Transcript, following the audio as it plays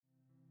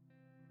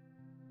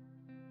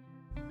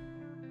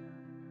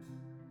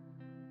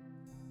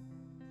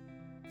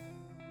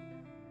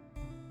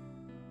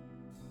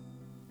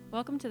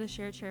Welcome to the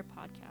Share Chair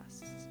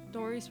podcast,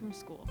 Stories from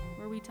School,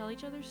 where we tell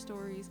each other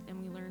stories and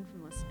we learn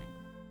from listening.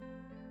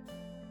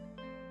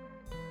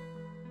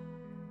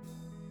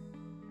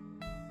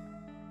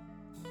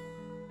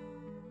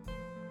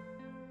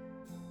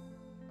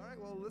 All right,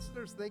 well,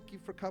 listeners, thank you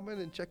for coming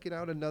and checking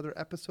out another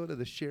episode of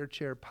the Share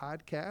Chair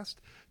podcast.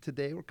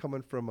 Today, we're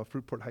coming from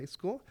Fruitport High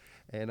School,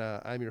 and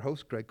I'm your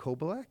host, Greg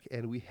Kobalak,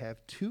 and we have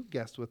two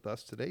guests with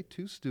us today,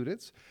 two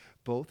students,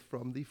 both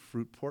from the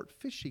Fruitport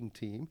Fishing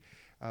Team.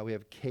 We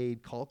have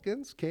Cade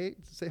Calkins. Cade,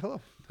 say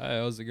hello. Hi,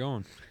 how's it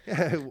going?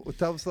 Yeah,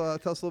 tell us a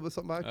little bit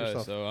something about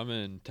yourself. So I'm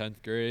in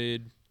 10th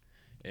grade,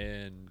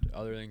 and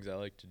other things I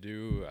like to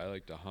do, I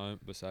like to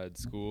hunt besides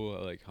school.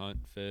 I like hunt,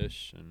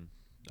 fish, and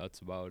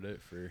that's about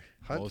it for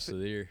most of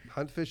the year.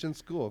 Hunt, fish, in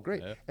school.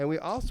 Great. Yeah. And we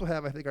also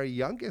have, I think, our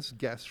youngest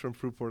guest from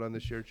Fruitport on the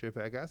Share Chair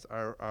podcast,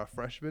 our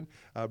freshman,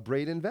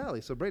 Braden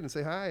Valley. So, Braden,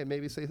 say hi and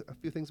maybe say a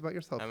few things about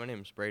yourself. Hi, my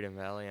name's Braden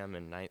Valley. I'm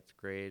in 9th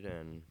grade,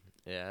 and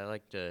I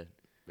like to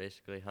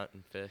basically hunt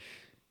and fish.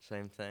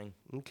 Same thing.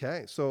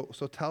 Okay. So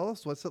tell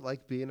us, what's it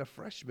like being a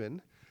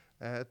freshman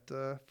at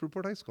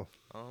Fruitport High School?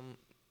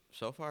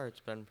 So far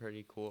it's been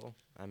pretty cool.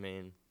 I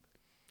mean,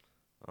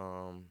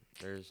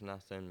 there's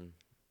nothing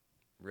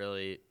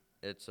really.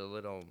 It's a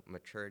little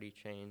maturity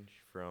change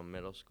from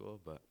middle school,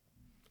 but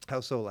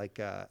How so? Like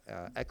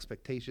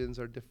expectations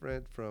are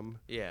different from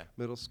yeah.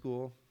 middle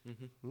school?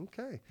 Mm-hmm.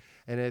 Okay.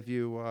 And have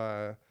you,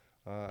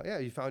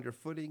 you found your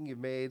footing, you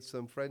made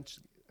some friends,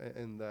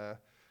 and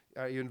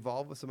are you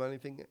involved with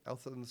anything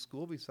else in the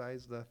school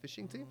besides the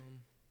fishing team?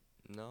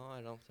 No,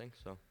 I don't think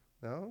so.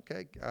 No?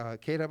 Okay.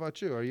 Kate, how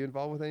about you? Are you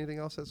involved with anything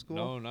else at school?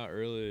 No, not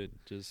really.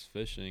 Just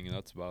fishing, and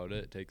that's about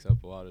it. It takes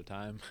up a lot of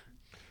time.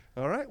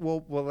 All right.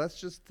 Well,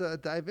 let's just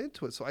dive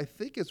into it. So I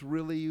think it's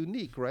really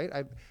unique, right?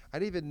 I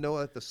didn't even know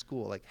that the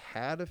school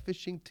had a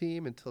fishing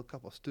team until a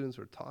couple of students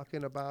were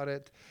talking about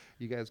it.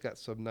 You guys got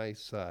some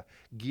nice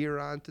gear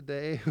on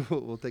today.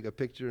 We'll take a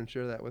picture and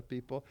share that with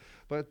people.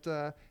 But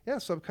so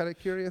I'm kind of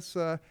curious.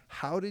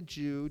 How did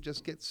you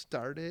just get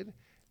started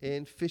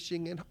in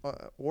fishing and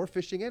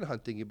fishing and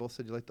hunting? You both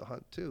said you like to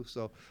hunt too.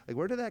 So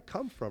where did that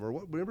come from, or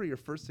remember your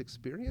first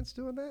experience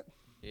doing that?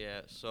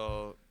 Yeah.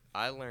 So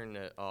I learned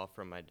it all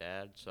from my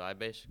dad. So I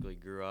basically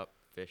grew up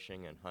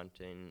fishing and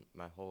hunting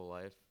my whole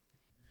life.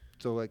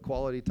 So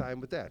quality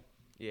time with Dad.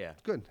 Yeah.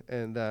 Good.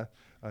 And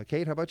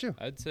Kate, how about you?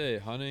 I'd say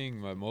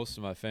hunting, most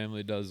of my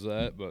family does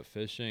that, but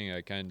fishing,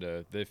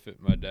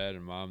 my dad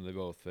and mom, they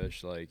both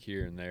fish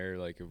here and there,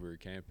 if we were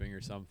camping or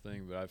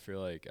something. But I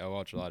feel like I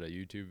watch a lot of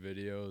YouTube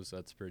videos.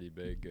 That's pretty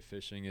big.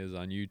 Fishing is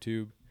on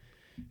YouTube.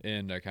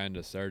 And I kind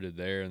of started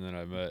there, and then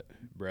I met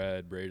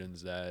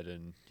Braden's dad,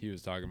 and he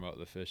was talking about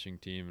the fishing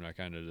team, and I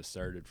kind of just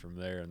started from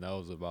there, and that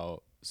was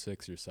about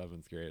 6th or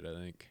 7th grade, I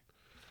think.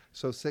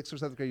 So 6th or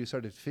 7th grade, you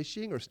started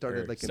fishing, or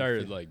started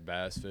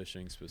bass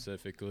fishing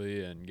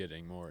specifically, and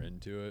getting more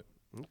into it.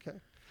 Okay.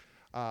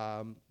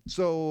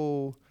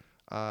 So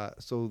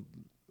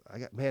I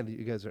got,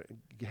 you guys are,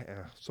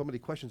 so many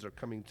questions are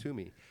coming to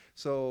me.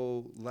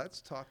 So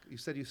let's talk. You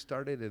said you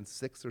started in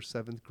 6th or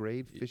 7th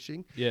grade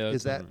fishing. Yeah.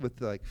 Is that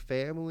with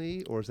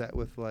family, or is that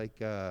with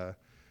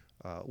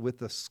with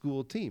the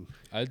school team?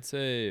 I'd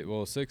say,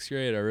 6th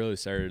grade, I really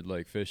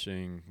started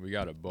fishing. We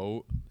got a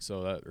boat,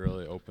 so that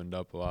really opened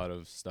up a lot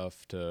of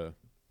stuff or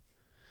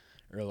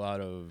a lot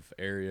of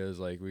areas.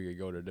 We could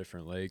go to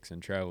different lakes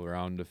and travel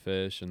around to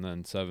fish. And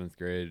then 7th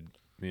grade,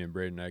 me and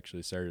Braden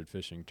actually started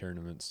fishing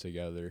tournaments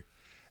together.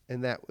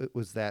 And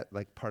was that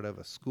part of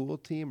a school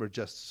team or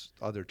just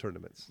other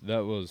tournaments?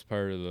 That was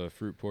part of the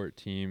Fruitport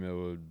team. It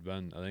would have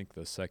been, I think,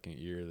 the second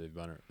year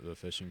the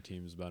fishing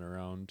team's been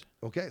around.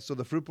 Okay, so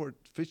the Fruitport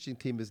fishing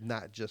team is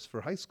not just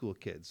for high school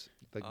kids.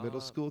 Middle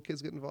school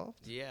kids get involved?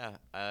 Yeah.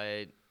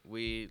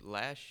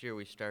 Last year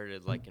we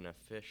started an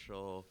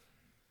official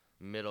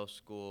middle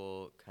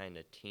school kind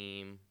of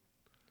team,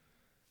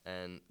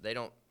 and they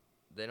don't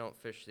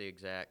fish the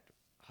exact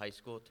high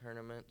school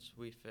tournaments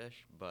we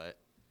fish, but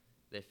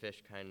they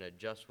fish kind of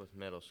just with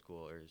middle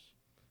schoolers,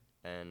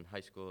 and high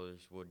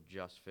schoolers would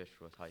just fish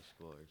with high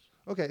schoolers.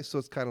 Okay, so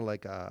it's kind of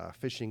like a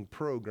fishing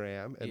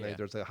program, and Yeah.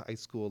 there's a high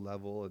school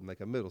level and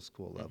a middle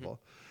school level.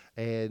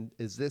 And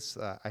is this,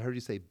 I heard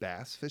you say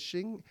bass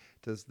fishing.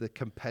 Does the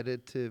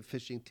competitive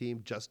fishing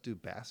team just do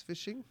bass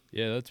fishing?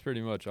 Yeah, that's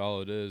pretty much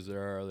all it is.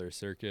 There are other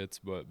circuits,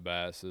 but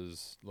bass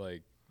is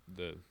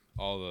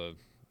all the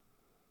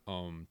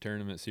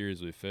tournament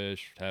series we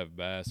fish have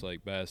bass,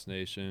 like Bass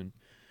Nation.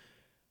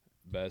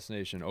 Bass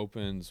Nation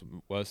opens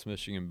West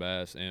Michigan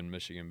Bass and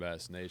Michigan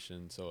Bass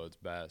Nation, so it's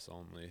bass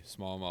only,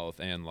 smallmouth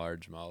and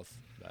largemouth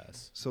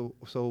bass. So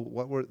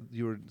what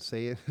you were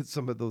saying?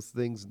 Some of those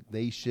things,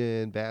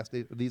 Nation, Bass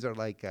Nation. These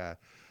are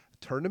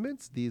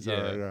tournaments. These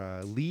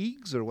are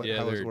leagues, or what? Yeah,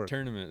 how does it they're work?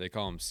 tournament. They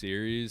call them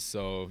series.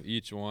 So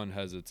each one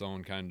has its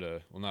own kind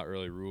of, not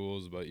really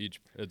rules, but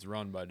it's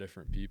run by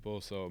different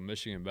people. So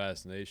Michigan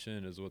Bass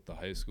Nation is what the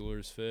high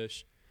schoolers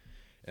fish.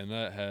 And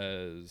that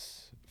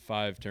has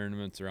 5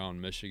 tournaments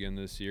around Michigan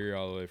this year,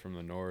 all the way from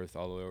the north,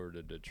 all the way over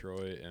to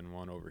Detroit, and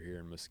one over here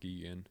in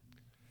Muskegon.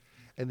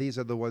 And these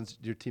are the ones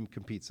your team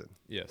competes in.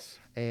 Yes.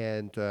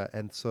 And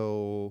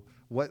so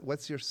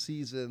what's your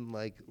season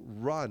like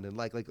run? And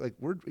like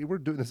we're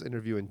doing this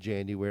interview in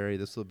January.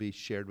 This will be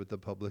shared with the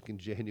public in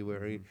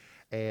January.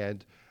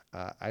 And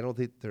I don't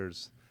think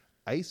there's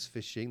ice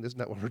fishing. This is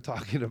not what we're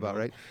talking about,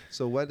 right?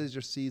 So when does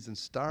your season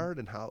start,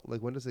 and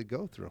when does it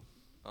go through?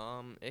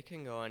 It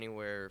can go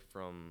anywhere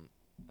from,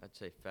 I'd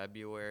say,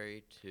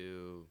 February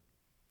to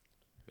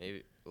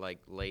maybe like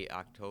late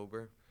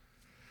October.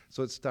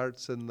 So it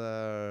starts in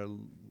the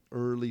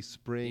early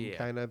spring, Yeah.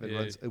 kind of, and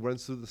Yeah. it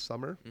runs through the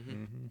summer,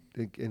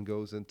 and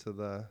goes into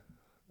the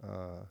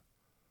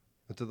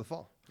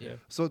fall. Yeah.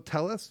 So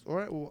tell us, all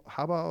right, well,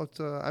 how about,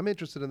 I'm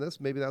interested in this.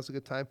 Maybe now's a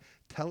good time.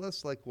 Tell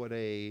us like what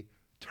a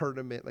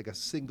tournament, like a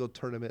single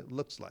tournament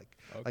looks like.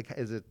 Okay. Like,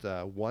 is it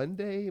one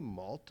day,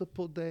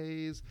 multiple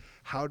days?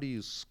 How do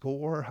you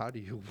score? How do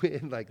you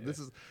win? Like, this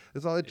is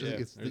all interesting.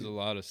 Yeah, there's a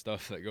lot of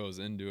stuff that goes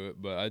into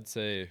it, but I'd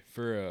say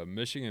for a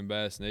Michigan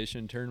Bass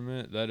Nation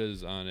tournament, that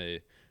is on a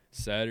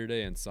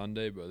Saturday and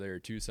Sunday, but they are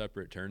two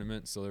separate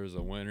tournaments. So there's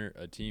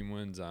a team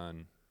wins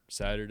on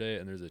Saturday,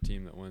 and there's a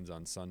team that wins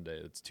on Sunday.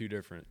 It's two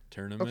different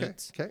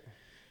tournaments. Okay.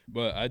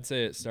 But I'd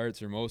say it starts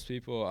for most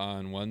people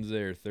on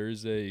Wednesday or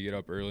Thursday. You get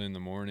up early in the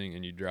morning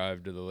and you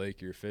drive to the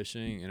lake you're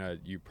fishing, and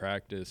you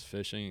practice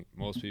fishing.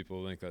 Most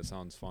people think that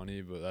sounds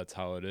funny, but that's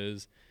how it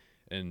is.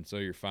 And so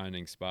you're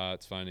finding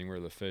spots, finding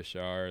where the fish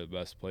are, the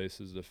best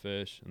places to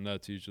fish, and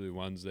that's usually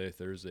Wednesday,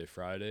 Thursday,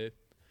 Friday.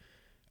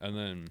 And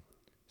then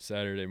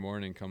Saturday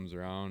morning comes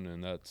around,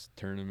 and that's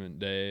tournament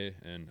day.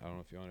 And I don't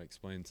know if you want to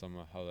explain some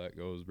of how that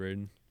goes,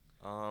 Braden.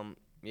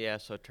 Yeah,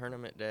 so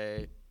tournament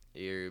day,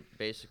 you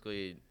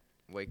basically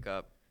wake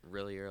up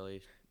really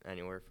early,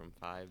 anywhere from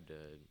 5 to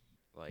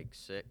like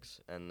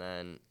 6, and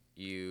then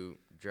you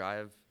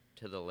drive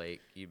to the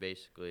lake.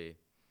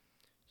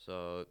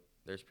 So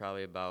there's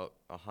probably about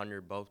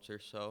 100 boats or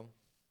so.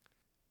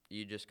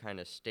 You just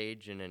kind of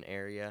stage in an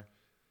area,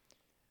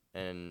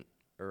 and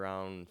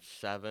around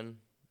 7,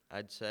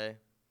 I'd say,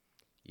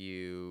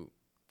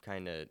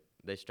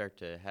 they start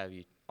to have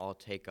you all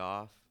take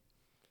off,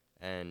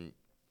 and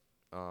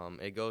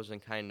it goes in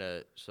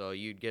so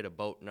you'd get a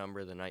boat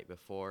number the night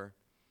before,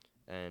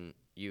 and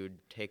you'd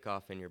take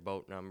off in your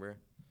boat number.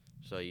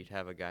 So you'd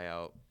have a guy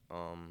out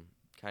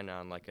kind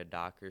of on like a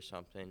dock or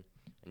something,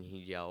 and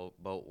he'd yell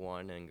boat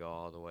 1 and go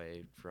all the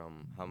way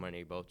from how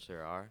many boats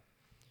there are.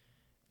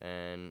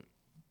 And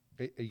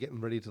Are you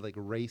getting ready to like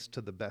race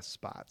to the best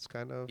spots,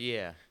 kind of?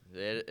 yeah,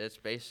 it's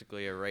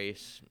basically a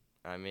race.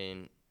 I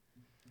mean,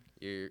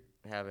 you're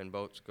having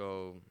boats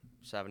go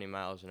 70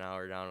 miles an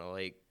hour down a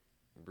lake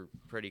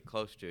pretty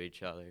close to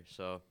each other.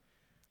 So,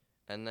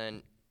 and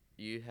then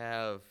you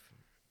have,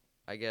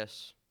 I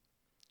guess,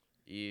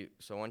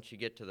 so once you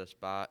get to the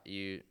spot,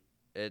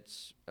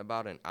 it's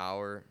about an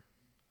hour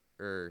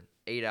or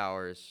 8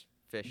 hours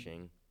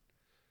fishing,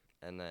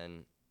 and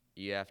then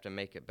you have to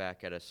make it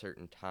back at a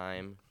certain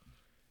time.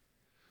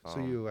 So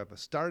you have a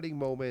starting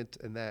moment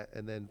and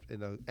then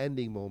an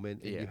ending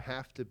moment, and Yeah. you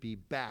have to be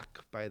back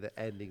by the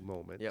ending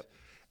moment. Yep.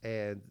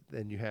 And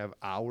then you have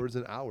hours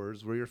and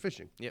hours where you're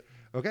fishing. Yep.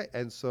 Okay.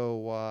 And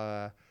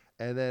so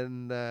and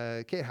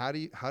then Kate, how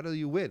do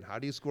you win? How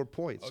do you score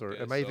points? Or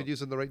Okay, am I even so-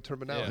 using the right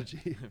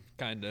terminology?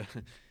 Kind of.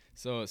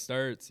 So it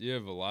starts, you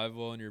have a live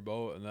well in your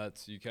boat, and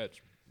that's you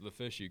catch the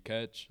fish you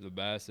catch, the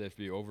bass, they have to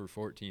be over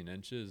 14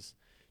 inches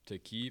to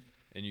keep,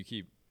 and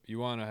you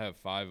want to have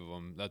 5 of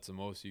them. That's the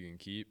most you can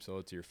keep, so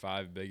it's your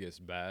 5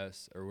 biggest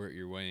bass or where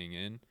you're weighing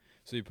in.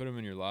 So you put them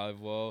in your live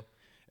well,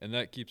 and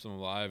that keeps them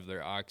alive.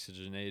 They're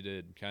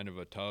oxygenated, kind of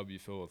a tub you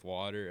fill with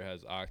water. It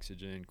has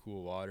oxygen,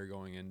 cool water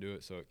going into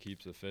it, so it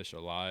keeps the fish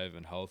alive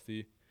and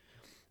healthy.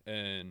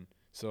 And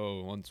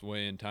so once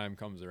weigh-in time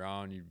comes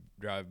around, you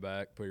drive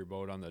back, put your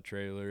boat on the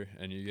trailer,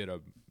 and you get a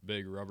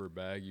big rubber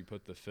bag. You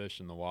put the fish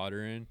in the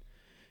water in,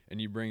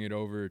 and you bring it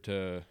over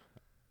to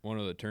one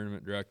of the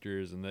tournament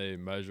directors, and they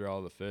measure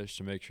all the fish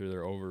to make sure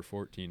they're over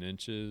 14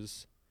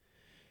 inches.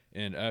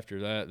 And after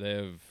that, they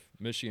have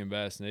Michigan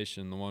Bass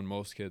Nation, the one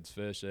most kids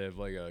fish. They have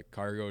like a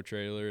cargo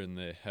trailer, and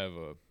they have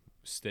a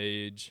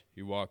stage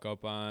you walk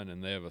up on,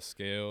 and they have a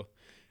scale,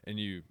 and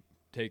you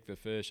take the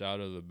fish out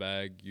of the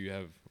bag you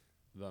have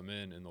them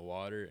in the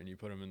water, and you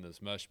put them in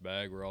this mesh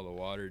bag where all the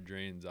water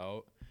drains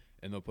out,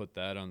 and they'll put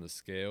that on the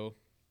scale.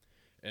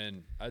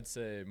 And I'd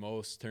say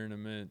most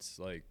tournaments,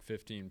 like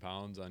 15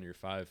 pounds on your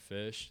 5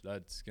 fish,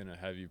 that's gonna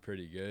have you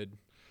pretty good.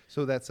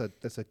 So that's a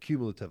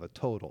cumulative, a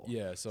total.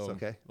 Yeah, so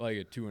okay. like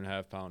a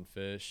 2.5 pound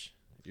fish,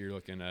 you're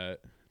looking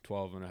at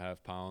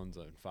 12.5 pounds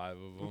on 5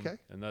 of them. Okay.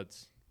 And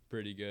that's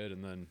pretty good.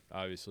 And then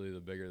obviously the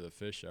bigger the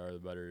fish are, the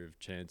better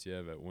chance you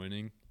have at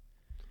winning.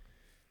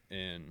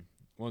 And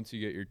once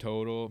you get your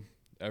total,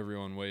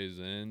 everyone weighs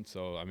in.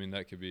 So, I mean,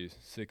 that could be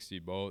 60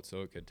 boats,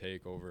 so it could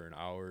take over an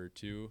hour or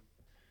two.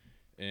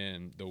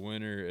 And the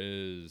winner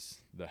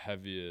is the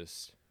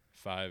heaviest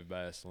 5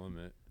 bass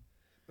limit.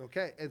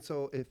 Okay, and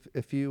so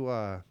if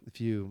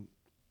you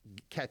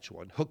catch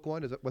one, hook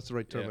one. What's the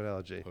right Yeah,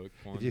 terminology? hook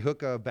If one. you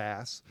hook a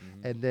bass,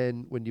 Mhm. and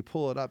then when you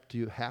pull it up, do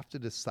you have to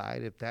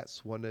decide if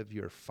that's one of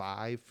your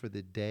 5 for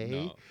the day,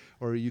 No.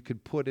 or you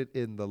could put it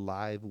in the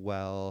live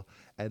well,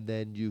 and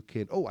then you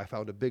can, oh, I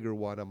found a bigger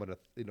one. I'm gonna,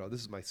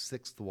 this is my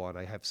 6th one.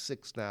 I have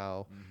 6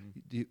 now.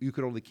 Mhm. You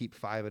can only keep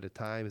 5 at a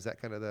time. Is that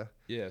kind of the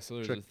Yeah, so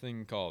there's trick? a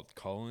thing called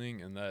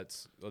culling, and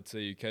that's, let's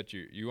say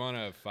you want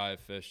to have 5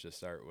 fish to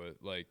start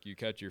with. Like, you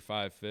catch your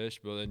 5 fish,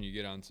 but then you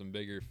get on some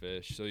bigger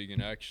fish, so you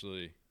can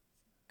actually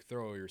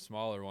throw your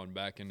smaller one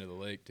back into the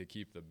lake to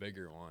keep the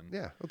bigger one.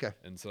 Yeah. Okay.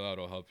 And so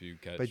that'll help you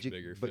catch But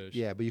bigger fish.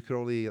 but you can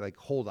only like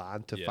hold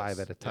on to 5 Yes.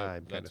 at a Yep,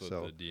 time, kind that's of. what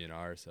So the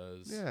DNR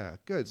says. yeah,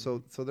 good.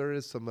 So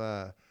there's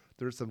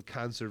some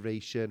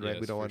conservation, right? We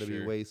Yes, don't for want to be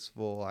sure.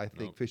 wasteful. I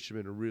think Nope.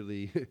 fishermen are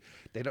really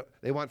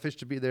they want fish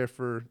to be there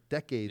for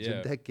decades and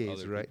Yeah,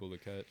 decades, other right? people to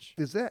catch.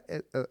 Is that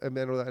I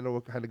mean, I know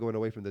we're kind of going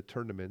away from the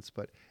tournaments,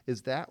 but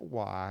is that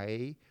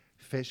why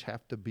fish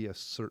have to be a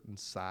certain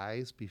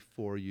size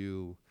before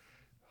you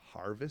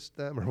harvest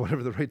them, or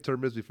whatever the right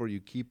term is, before you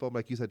keep them?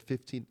 Like you said,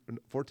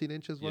 14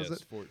 inches, was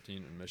Yes, it?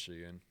 14 in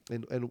Michigan.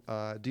 And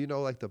do you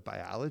know like the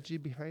biology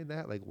behind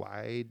that? Like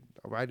why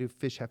do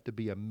fish have to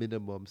be a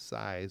minimum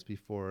size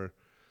before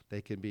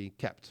they can be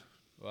kept?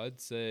 Well, I'd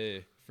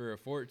say for a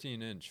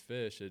 14-inch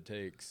fish, it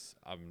takes,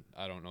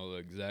 I don't know the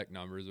exact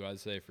numbers, but I'd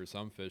say for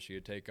some fish, it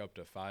could take up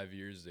to 5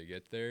 years to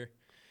get there.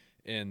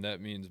 And that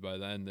means by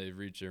then they've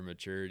reached their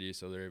maturity,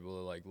 so they're able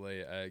to like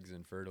lay eggs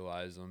and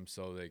fertilize them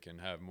so they can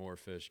have more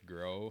fish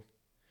grow.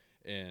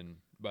 And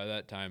by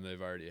that time, they've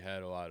already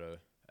had a lot of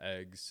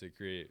eggs to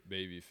create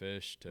baby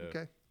fish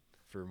Okay.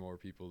 for more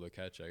people to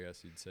catch, I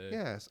guess you'd say.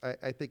 Yes,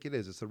 I think it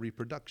is. It's a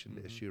reproduction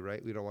Mhm. issue,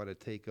 right? We don't want to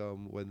take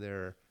them when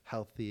they're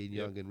healthy and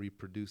Yep. young and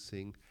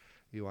reproducing.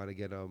 You want to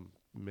get them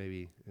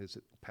maybe, is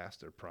it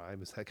past their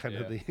prime? Is that kind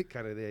of Yeah. the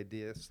kind of the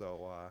idea?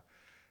 So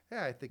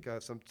yeah, I think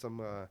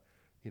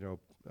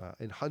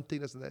in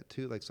hunting, isn't that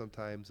too? Like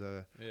sometimes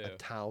a Yeah.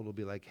 town will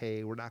be like,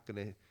 hey, we're not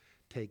going to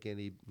take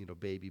any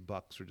baby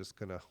bucks. We're just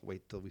going to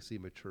wait till we see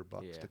mature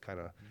bucks Yeah. to kind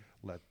of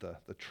let the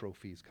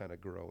trophies kind of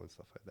grow and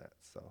stuff like that.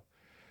 So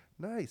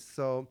nice.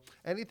 So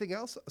anything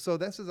else? So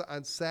this is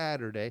on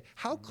Saturday.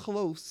 How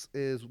close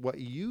is what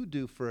you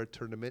do for a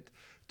tournament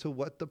to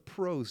what the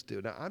pros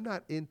do? Now, I'm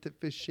not into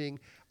fishing.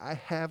 I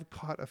have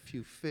caught a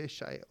few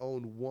fish. I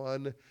own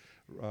one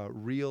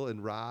reel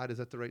and rod. Is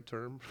that the right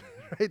term?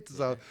 Right.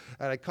 So,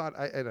 and I caught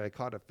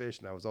a fish,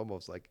 and I was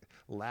almost like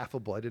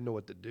laughable. I didn't know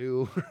what to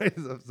do. Right.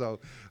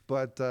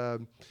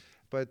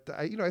 But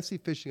I see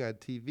fishing on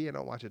TV. I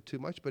don't watch it too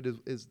much. But do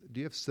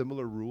you have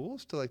similar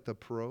rules to like the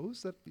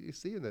pros that you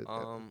see in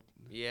the?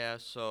 Yeah,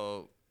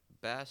 so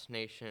Bass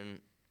Nation,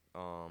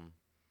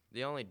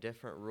 the only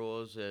different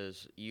rules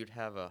is you'd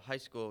have a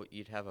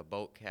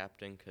boat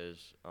captain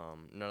because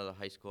none of the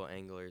high school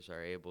anglers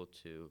are able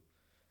to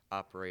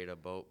operate a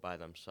boat by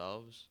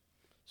themselves.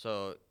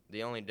 So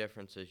the only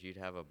difference is you'd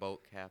have a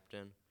boat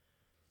captain.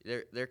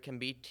 There can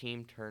be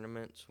team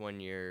tournaments when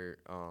you're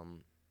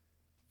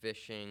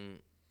fishing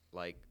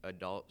like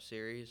adult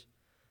series,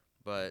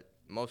 but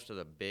most of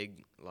the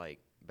big like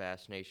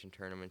Bass Nation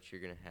tournaments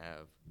you're gonna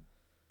have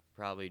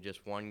probably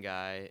just one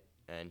guy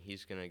and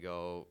he's gonna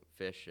go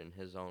fish in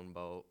his own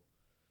boat.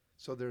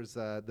 So there's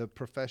the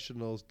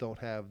professionals don't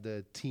have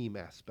the team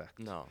aspect.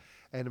 No.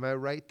 And am I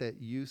right that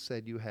you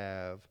said you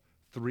have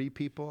 3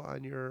 people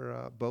on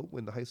your boat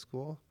in the high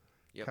school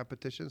Yep.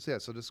 competitions? Yeah.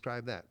 So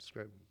describe that.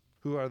 Describe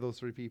who are those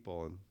 3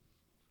 people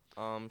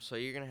and. So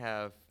you're gonna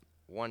have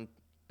one.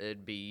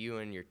 It'd be you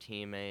and your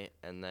teammate,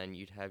 and then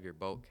you'd have your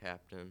boat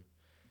captain.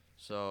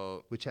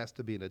 So Which has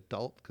to be an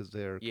adult because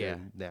they Yeah.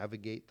 can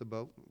navigate the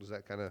boat. Is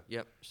that kind of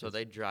yep. So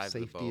they drive the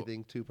safety boat.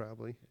 thing too,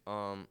 probably?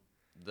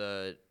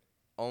 The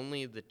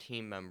only the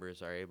team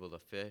members are able to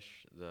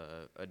fish.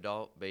 The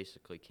adult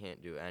basically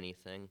can't do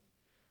anything.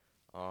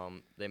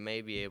 They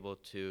may be able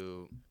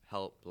to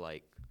help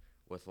like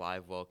with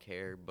live well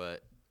care,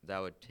 but that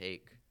would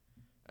take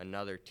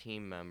another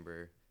team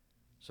member.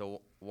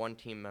 So one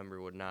team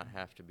member would not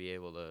have to be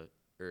able to,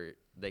 or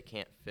they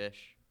can't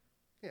fish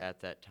Yeah. at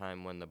that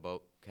time when the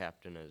boat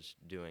captain is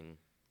doing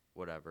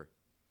whatever.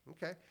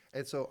 Okay.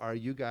 And so are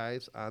you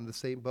guys on the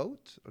same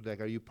boat? Or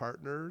like, are you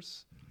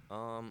partners?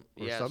 Or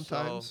Yeah,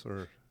 sometimes? so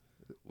Or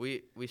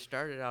we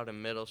started out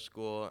in middle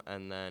school,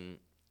 and then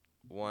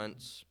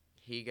once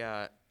he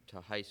got to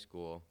high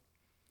school,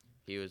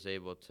 he was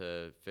able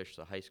to fish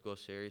the high school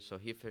series. So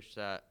he fished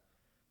that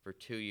for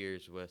 2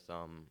 years with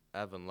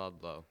Evan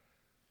Ludlow,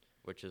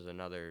 which is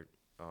another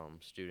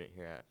student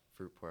here at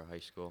Fruitport High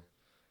School.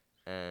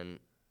 And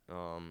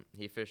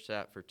he fished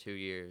that for 2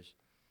 years.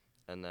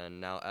 And then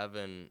now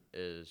Evan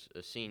is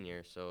a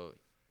senior, so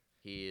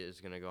he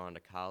is going to go on to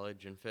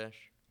college and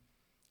fish.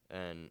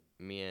 And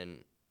me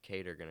and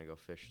Cade are going to go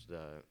fish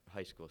the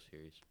high school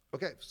series.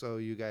 okay, so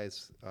you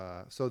guys,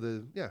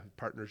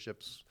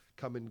 partnerships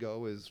come and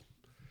go as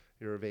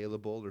you're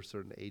available, or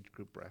certain age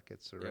group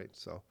brackets, Yep. right?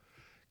 So,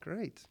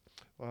 great.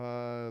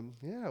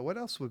 What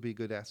else would be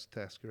good to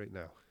ask you right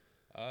now?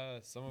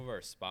 Some of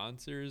our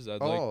sponsors,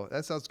 Oh,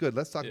 that sounds good.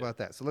 Let's talk Yeah. about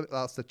that. So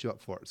I'll set you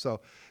up for it.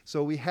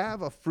 So we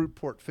have a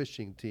Fruitport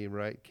Fishing Team,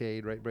 right,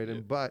 Cade, right, Braden?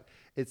 Yep. But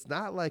it's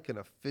not like an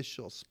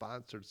official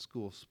sponsored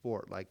school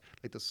sport. Like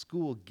the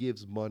school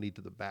gives money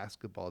to the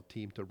basketball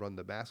team to run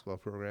the basketball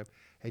program,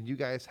 and you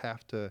guys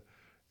have to.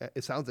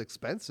 It sounds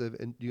expensive,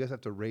 and you guys have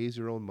to raise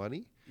your own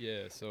money.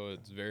 Yeah, so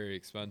it's very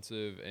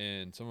expensive,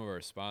 and some of our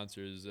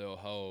sponsors, they'll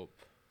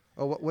help.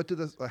 Oh,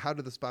 how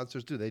do the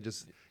sponsors do? They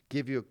just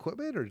give you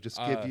equipment, or just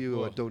give you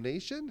a Well,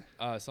 donation?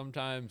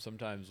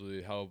 sometimes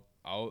we help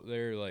out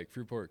there, like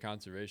Fruitport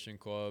Conservation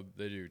Club.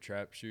 They do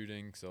trap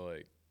shooting, so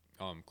like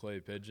clay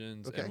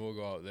pigeons, Okay. and we'll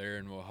go out there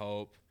and we'll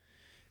help.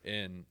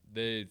 And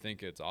they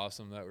think it's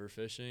awesome that we're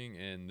fishing,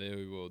 and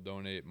they will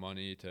donate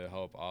money to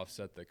help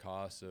offset the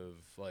cost of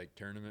like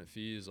tournament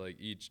fees. Like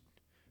it's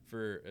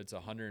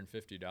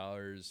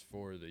 $150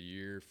 for the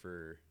year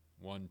for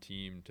one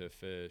team to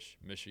fish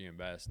Michigan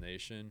Bass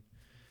Nation.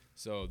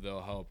 So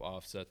they'll help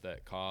offset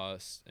that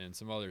cost, and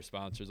some other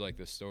sponsors like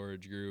the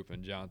Storage Group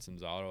and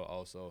Johnson's Auto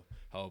also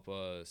help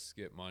us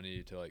get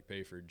money to like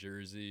pay for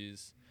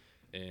jerseys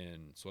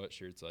and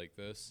sweatshirts like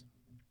this.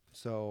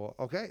 So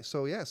okay,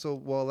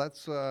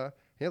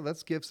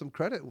 let's give some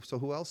credit. So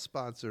who else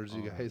sponsors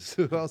you guys?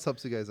 Who else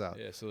helps you guys out?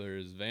 Yeah, so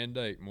there's Van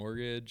Dyke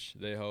Mortgage.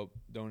 They help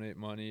donate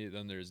money.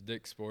 Then there's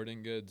Dick's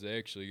Sporting Goods. They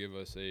actually give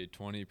us a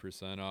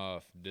 20%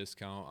 off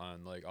discount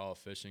on like all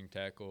fishing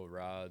tackle,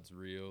 rods,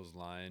 reels,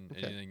 line,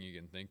 Okay. anything you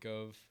can think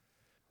of.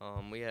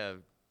 We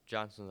have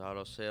Johnson's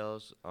Auto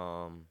Sales,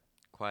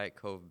 Quiet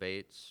Cove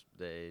Baits.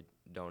 They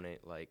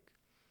donate like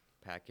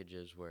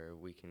packages where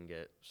we can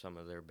get some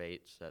of their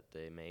baits that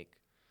they make.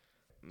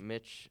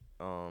 Mitch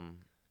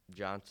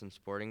Johnson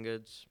Sporting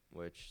Goods,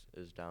 which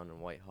is down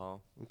in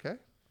Whitehall, Okay.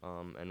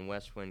 and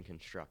West Wind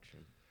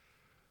Construction.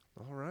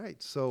 All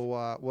right. So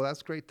well,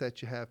 that's great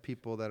that you have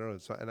people that are.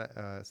 So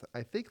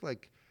I think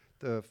like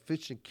the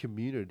fishing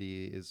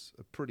community is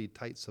a pretty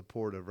tight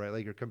supportive, right?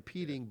 Like you're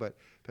competing, but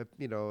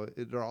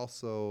they're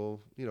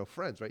also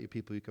friends, right? You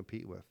people you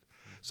compete with.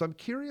 So I'm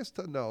curious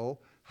to know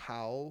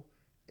how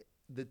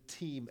the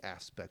team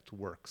aspect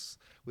works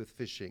with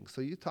fishing. So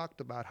you talked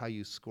about how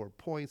you score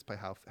points by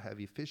how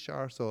heavy fish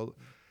are. So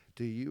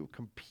do you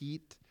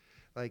compete?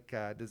 Like,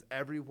 does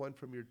everyone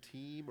from your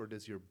team, or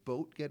does your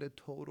boat get a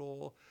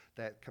total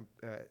and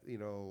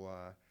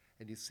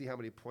you see how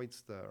many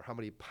points or how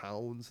many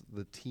pounds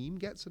the team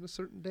gets in a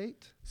certain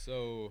date?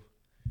 So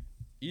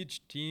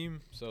each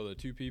team, so the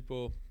two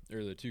people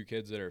or the two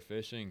kids that are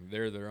fishing,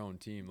 they're their own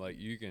team. Like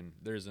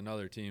there's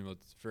another team,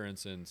 for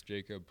instance,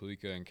 Jacob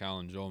Palika and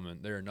Colin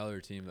Jolman. They're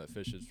another team that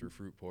fishes for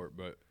Fruitport,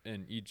 but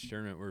in each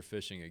tournament we're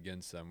fishing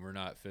against them. We're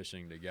not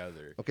fishing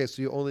together. Okay,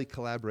 so you only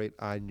collaborate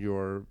on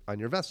your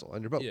vessel,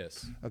 on your boat.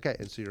 Yes. Okay,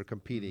 and so you're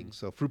competing.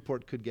 So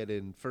Fruitport could get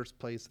in first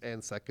place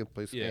and second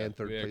place Yeah, and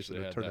third we place in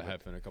actually a had tournament. that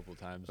happen a couple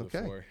times Okay.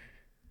 before.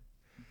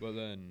 But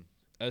then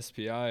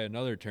SPI,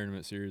 another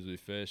tournament series we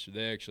fish,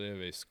 they actually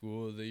have a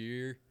school of the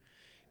year.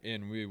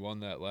 And we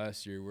won that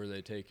last year, where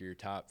they take your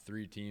top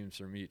 3 teams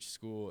from each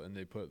school and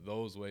they put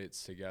those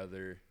weights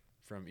together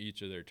from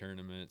each of their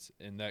tournaments,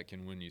 and that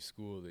can win you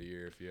school of the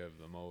year if you have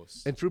the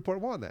most. And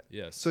Fruitport won that.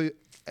 Yes. So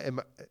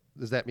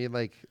does that mean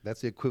like that's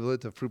the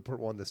equivalent of Fruitport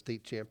won the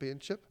state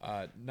championship?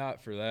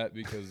 Not for that,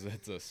 because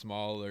it's a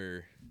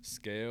smaller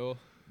scale,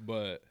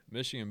 but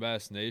Michigan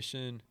Bass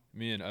Nation,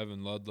 me and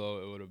Evan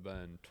Ludlow, it would have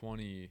been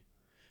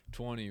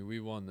 2020. We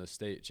won the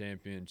state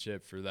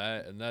championship for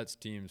that, and that's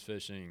teams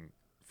fishing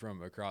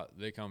from across.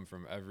 They come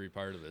from every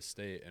part of the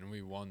state, and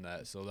we won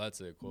that, so that's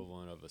the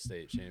equivalent of a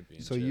state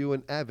championship. So you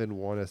and Evan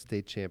won a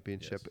state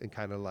championship, Yes. and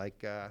kind of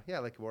like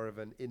like more of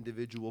an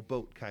individual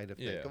boat kind of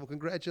thing. Yeah. Well,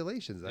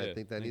 congratulations! I Yeah,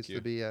 think that thank needs to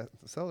you. be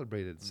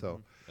celebrated.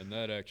 So And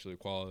that actually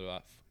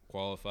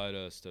qualified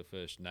us to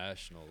fish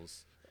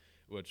nationals,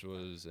 which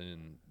was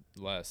in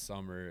last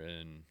summer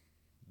in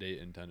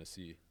Dayton,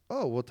 Tennessee.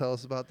 well, tell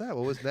us about that.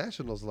 What was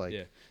nationals like?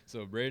 Yeah,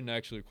 so Braden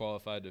actually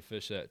qualified to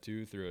fish that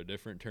too through a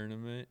different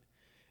tournament.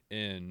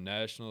 And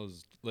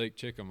nationals, Lake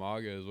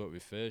Chickamauga is what we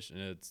fish, and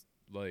it's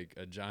like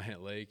a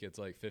giant lake. It's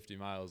like 50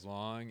 miles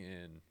long,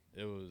 and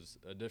it was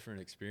a different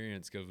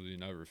experience because we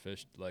never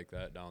fished like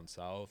that down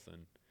south.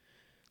 And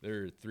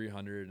there are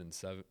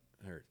 307,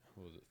 or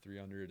what was it,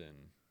 300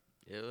 and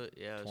It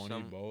was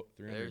 20 boat,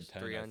 there's 310, I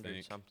 300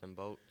 think. something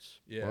boats.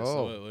 Yeah, Whoa.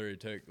 so it literally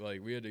took,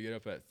 like, we had to get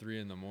up at 3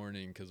 in the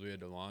morning because we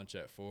had to launch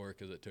at 4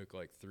 because it took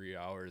like 3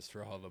 hours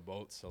for all the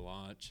boats to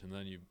launch, and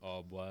then you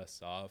all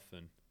blast off,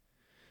 and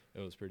it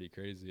was pretty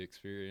crazy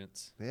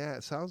experience. Yeah,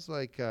 it sounds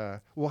like.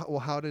 Well,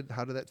 how did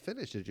that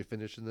finish? Did you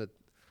finish in the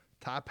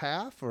top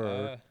half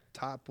or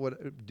top?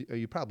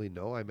 You probably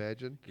know, I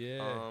imagine.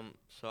 Yeah.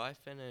 So I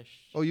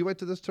finished. Oh, you went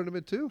to this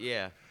tournament too?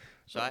 Yeah.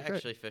 So I Okay.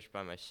 actually fished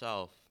by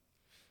myself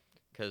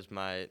because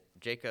my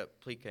Jacob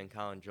Pleka and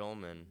Colin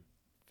Jolman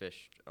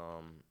fished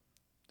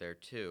there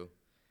too,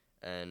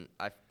 and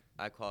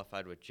I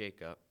qualified with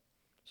Jacob,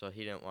 so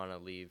he didn't want to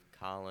leave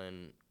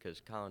Colin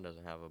because Colin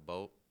doesn't have a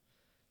boat,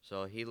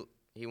 so he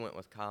went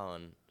with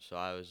Colin, so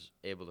I was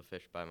able to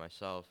fish by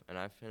myself, and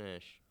I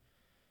finished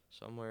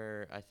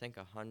somewhere, I think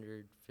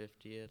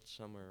 150th,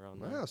 somewhere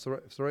around there. Wow, so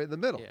right in the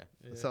middle. Yeah.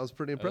 That sounds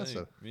pretty I think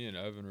impressive. me and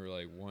Evan were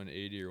like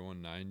 180 or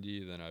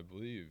 190. Then I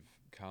believe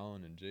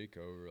Colin and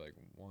Jacob were like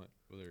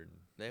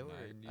They were,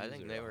 90s I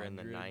think or they were in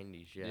the 100.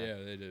 90s,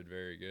 Yeah, they did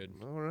very good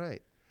All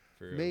right.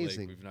 for a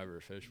Amazing. lake we've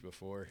never fished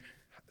before.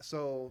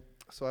 So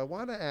I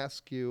want to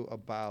ask you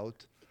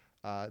about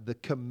the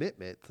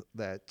commitment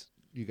that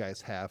you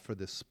guys have for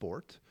this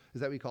sport.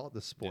 Is that what you call it,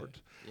 the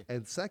sport? Yeah.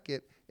 And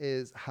second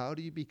is, how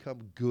do you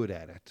become good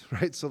at it,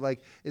 right? So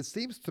like, it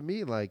seems to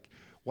me like,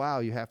 wow,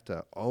 you have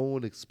to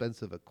own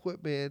expensive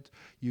equipment.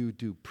 You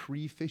do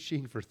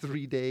pre-fishing for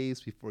 3 days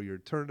before your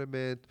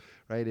tournament,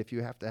 right? If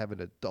you have to have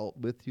an adult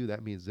with you,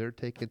 that means they're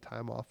taking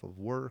time off of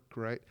work,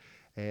 right?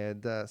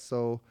 And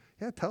so,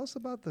 yeah, tell us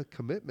about the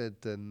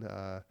commitment and,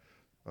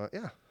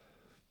 yeah.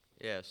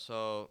 Yeah,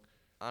 so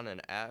on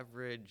an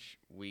average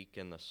week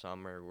in the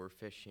summer, we're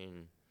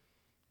fishing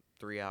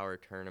 3-hour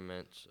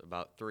tournaments,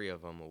 about 3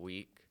 of them a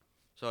week.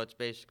 So it's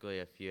basically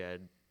if you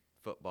had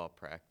football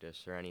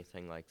practice or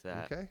anything like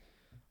that. Okay.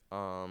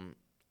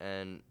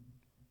 And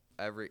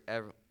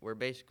we're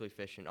basically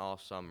fishing all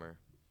summer,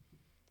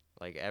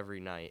 like every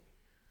night.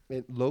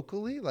 And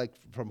locally, like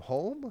from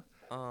home?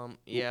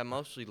 Yeah,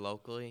 mostly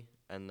locally,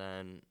 and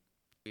then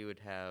we would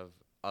have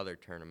other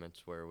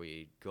tournaments where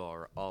we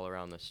go all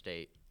around the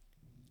state.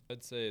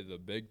 I'd say the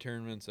big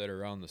tournaments that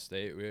are around the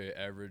state, we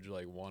average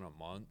like one a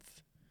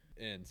month.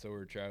 And so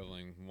we're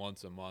traveling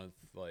once a month,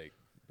 like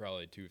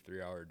probably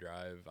 2-3 hour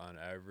drive on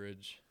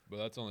average. But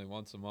that's only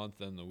once a month.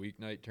 Then the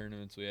weeknight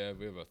tournaments we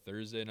have a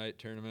Thursday night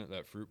tournament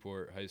that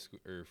Fruitport High School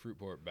or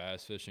Fruitport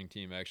Bass Fishing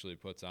Team actually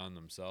puts on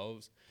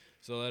themselves.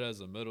 So that has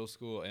a middle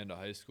school and a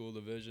high school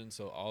division.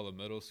 So all the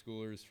middle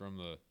schoolers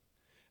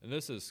and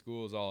this is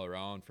schools all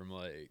around from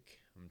like,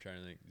 I'm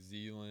trying to think,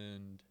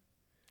 Zealand.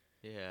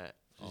 Yeah,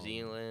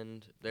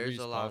 Zealand. There's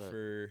a lot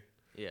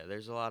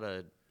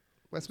of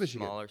West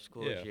Michigan. smaller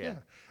schools. Yeah. Yeah.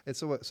 And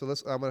so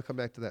I'm going to come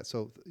back to that.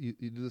 So you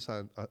do this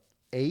on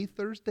a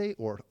Thursday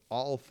or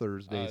all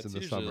Thursdays in It's the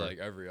usually summer? like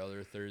every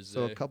other Thursday.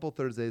 So a couple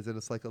Thursdays, and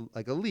it's like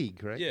a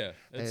league, right? Yeah,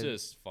 it's And-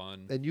 just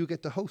fun. And you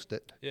get to host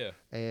it. Yeah,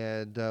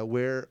 And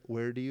where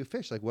do you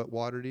fish? Like, what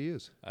water do you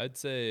use? I'd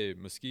say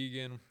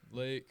Muskegon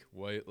Lake,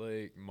 White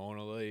Lake,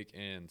 Mona Lake,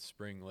 and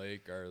Spring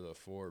Lake are the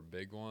 4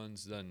 big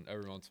ones. Then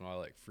every once in a while,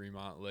 like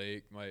Fremont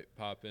Lake might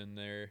pop in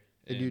there.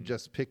 And you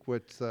just pick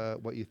what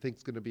you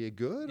think's going to be a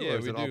good, or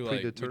is it all we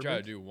predetermined? try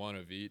to do one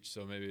of each.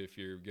 So maybe if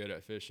you're good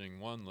at fishing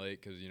one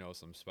lake because you know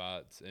some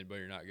spots, but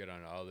you're not good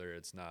on another,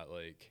 it's not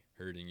like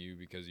hurting you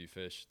because you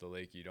fish the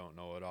lake you don't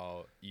know at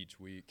all each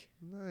week.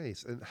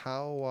 Nice. And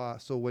how?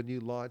 So when you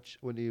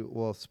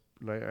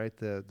right,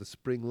 the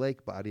Spring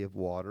Lake body of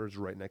water is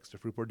right next to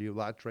Fruitport. Do you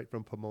launch right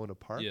from Pomona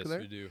Park Yes, there?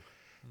 we do.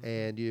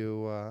 And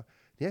you,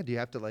 do you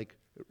have to like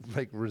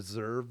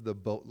reserve the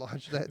boat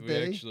launch that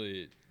day?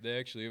 They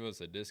actually give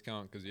us a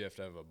discount because you have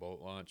to have a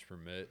boat launch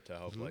permit to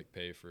help like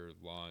pay for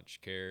launch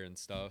care and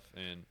stuff,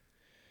 and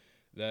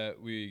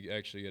that we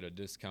actually get a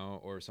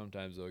discount, or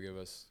sometimes they'll give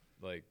us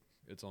like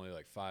it's only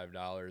like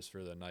 $5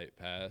 for the night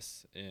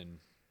pass, and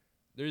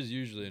there's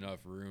usually enough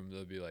room.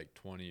 There'll be like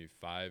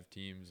 25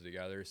 teams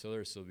together, so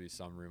there'll still be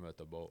some room at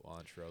the boat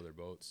launch for other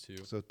boats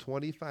too. So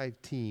 25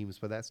 teams,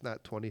 but that's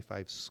not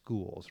 25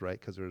 schools, right?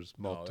 Because there's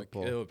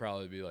multiple. No, it'll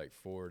probably be like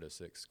 4 to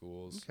 6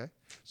 schools. Okay.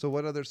 So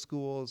what other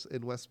schools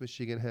in West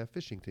Michigan have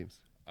fishing teams?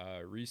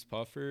 Reese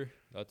Puffer,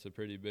 that's a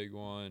pretty big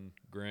one.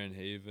 Grand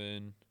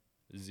Haven,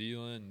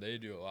 Zealand, they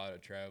do a lot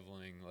of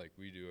traveling like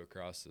we do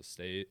across the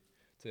state.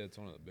 I'd say that's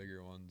one of the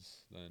bigger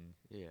ones. Then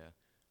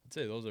I'd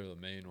say those are the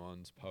main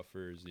ones: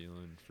 Puffer,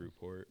 Zealand,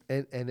 Fruitport.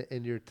 And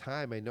in your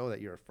time, I know that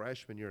you're a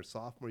freshman, you're a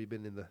sophomore. You've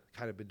been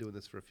been doing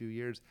this for a few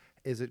years.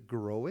 Is it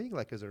growing?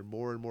 Like, is there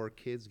more and more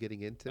kids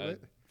getting into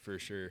it? For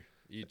sure.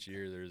 Each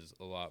year there's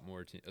a lot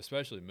more teams,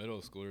 especially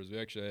middle schoolers. We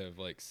actually have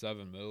like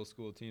 7 middle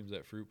school teams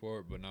at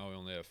Fruitport, but now we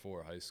only have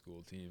 4 high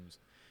school teams.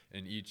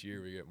 And each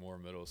year we get more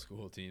middle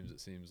school teams,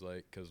 it seems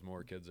like, because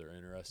more kids are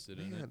interested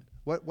in it.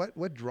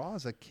 What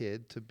draws a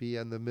kid to be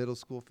on the middle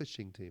school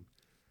fishing team?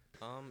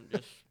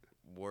 Just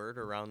word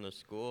around the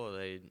school.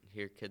 They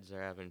hear kids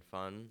are having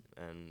fun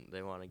and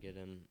they want to get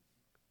in.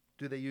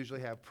 Do they usually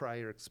have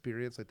prior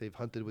experience, like they've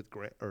hunted with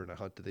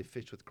they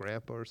fished with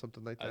grandpa or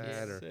something like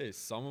that? I'd say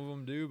some of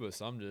them do, but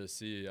some just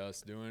see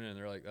us doing it and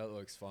they're like, that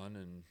looks fun,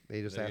 and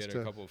they just get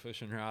a couple of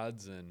fishing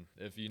rods, and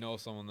if you know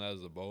someone that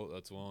has a boat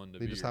that's willing to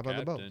be just your hop on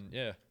the boat. captain,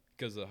 yeah,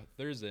 because the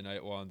Thursday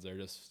night ones are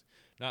just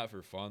not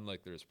for fun,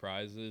 like there's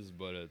prizes,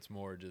 but it's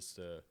more just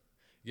to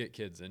get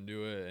kids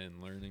into it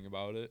and learning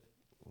about it.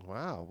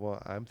 Wow.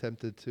 Well, I'm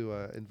tempted to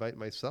invite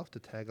myself to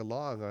tag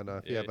along on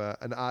if you have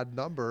an odd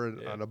number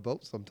on a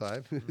boat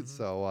sometime.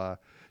 So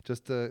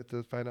just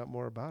to find out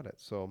more about it.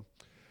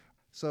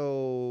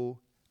 So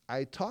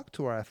I talked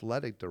to our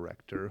athletic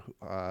director.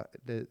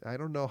 I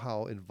don't know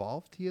how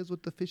involved he is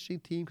with the fishing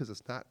team because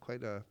it's not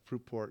quite a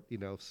Fruitport,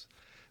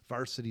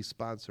 varsity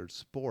sponsored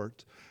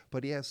sport,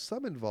 but he has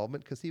some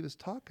involvement because he was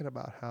talking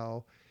about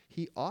how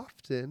he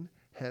often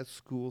has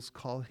schools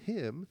call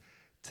him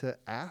to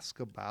ask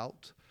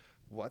about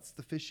what's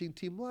the fishing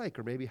team like,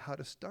 or maybe how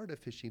to start a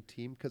fishing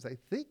team, because I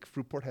think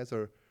Fruitport has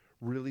a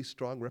really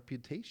strong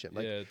reputation.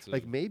 Like, Yeah, it's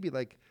like maybe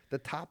like the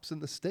tops in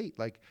the state.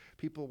 Like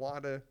people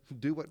want to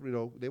do what,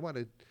 they want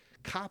to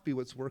copy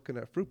what's working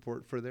at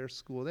Fruitport for their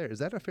school there. Is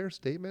that a fair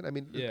statement? I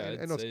mean, Yeah,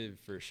 I I'd know say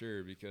for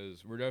sure,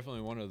 because we're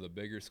definitely one of the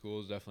bigger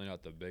schools, definitely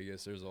not the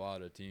biggest. There's a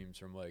lot of teams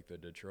from like the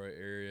Detroit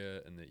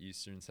area and the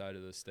eastern side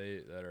of the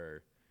state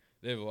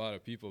they have a lot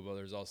of people, but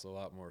there's also a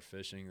lot more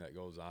fishing that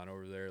goes on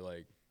over there,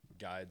 like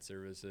guide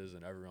services,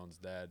 and everyone's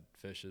dad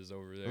fishes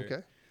over there.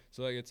 Okay.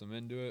 So that gets them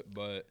into it,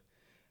 but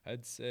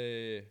I'd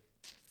say,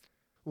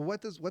 Well,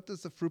 what does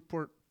the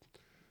Fruitport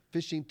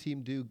fishing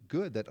team do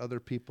good that other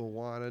people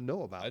want to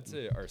know about? I'd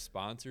say our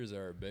sponsors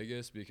are our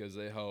biggest, because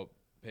they help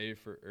pay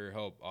for or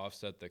help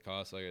offset the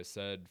cost, like I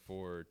said,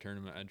 for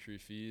tournament entry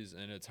fees.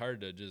 And it's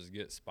hard to just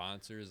get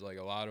sponsors. Like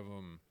a lot of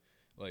them,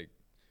 like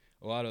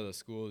a lot of the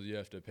schools, you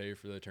have to pay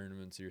for the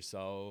tournaments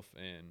yourself.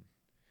 And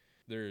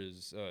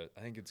there's,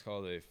 I think it's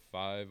called a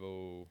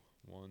 5013C.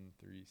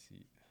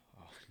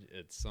 Oh,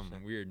 it's some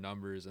weird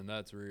numbers, and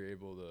that's where you're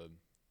able to.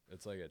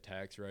 It's like a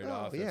tax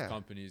write-off yeah. if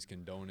companies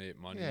can donate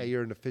money. Yeah,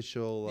 you're an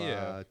official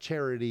Yeah.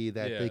 charity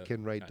that they Yeah,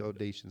 can write kinda.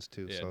 donations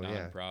to. Yeah, So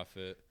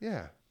nonprofit.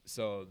 yeah.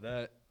 So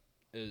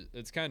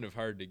it's kind of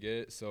hard to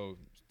get. So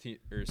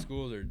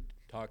schools are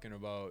talking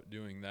about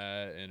doing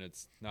that, and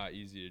it's not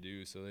easy to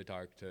do. So they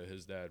talk to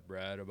his dad,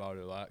 Brad, about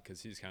it a lot,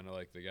 because he's kind of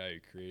like the guy who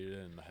created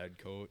it and the head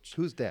coach.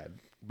 Who's dad?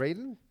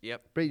 Braden?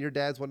 Yep. Braden, your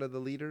dad's one of the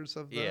leaders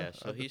of the Yeah,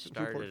 so of the he Fruitport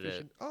started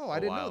Fishing? it Oh, a I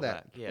didn't know while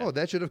that. back, yeah. Oh,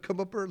 that should have come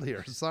up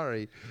earlier.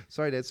 Sorry,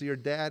 Dad. So your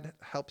dad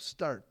helped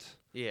start.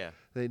 Yeah.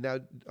 They now.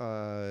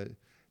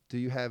 Do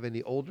you have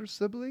any older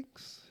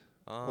siblings?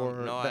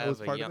 Or No, that was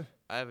part of it?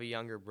 I have a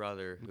younger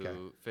brother who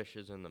Okay.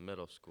 fishes in the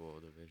middle school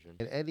division.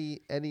 And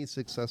any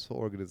successful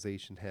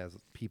organization has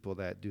people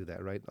that do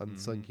that, right?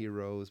 Unsung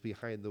heroes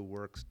behind the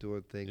works,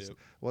 doing things. Yep.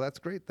 Well, that's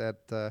great.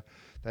 That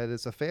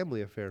is a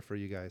family affair for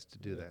you guys to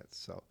do that.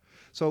 So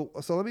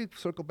let me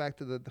circle back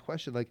to the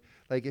question. Like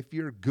if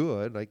you're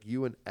good, like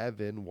you and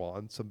Evan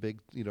won some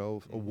big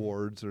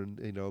awards or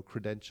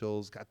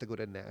credentials, got to go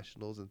to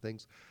nationals and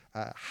things.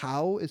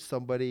 How is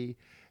somebody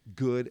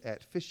good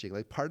at fishing?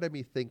 Like part of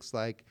me thinks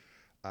like.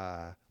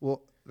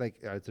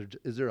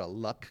 Is there a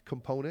luck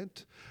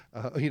component,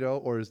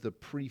 or is the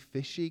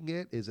pre-fishing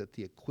it? Is it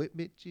the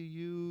equipment you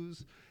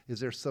use? Is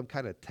there some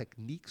kind of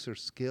techniques or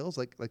skills?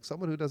 Like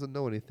someone who doesn't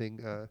know anything,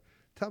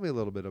 tell me a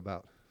little bit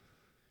about.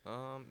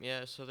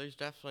 Yeah, so there's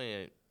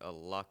definitely a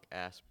luck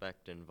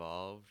aspect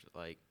involved.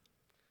 Like,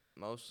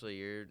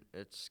 mostly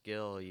it's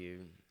skill.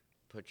 You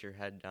put your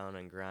head down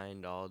and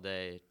grind all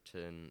day,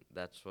 and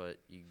that's what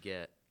you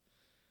get.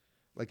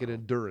 Like an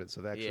endurance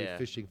of actually yeah.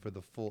 fishing for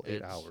the full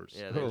 8 hours.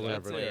 Yeah, or there's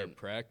whatever. definitely Our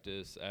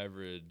practice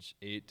average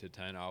 8 to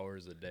 10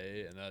 hours a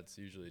day, and that's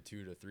usually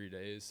 2 to 3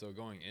 days. So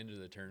going into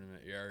the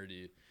tournament,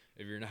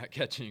 if you're not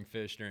catching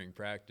fish during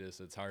practice,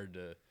 it's hard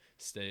to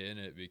stay in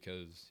it,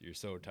 because you're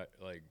so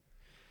like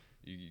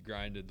you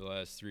grinded the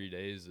last 3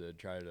 days to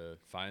try to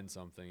find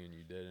something and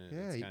you didn't.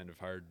 Yeah, it's kind of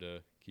hard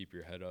to keep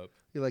your head up.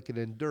 You're like an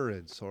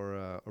endurance or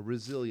a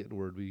resilient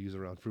word we use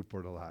around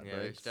Fruitport a lot, Yeah,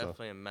 right? there's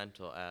definitely a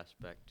mental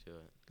aspect to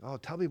it. Oh,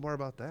 tell me more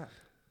about that.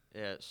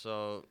 Yeah,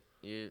 so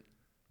you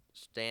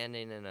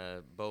standing in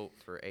a boat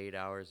for 8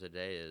 hours a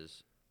day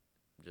is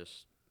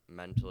just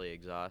mentally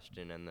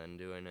exhausting, and then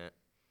doing it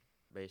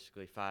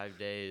basically 5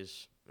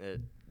 days, it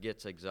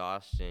gets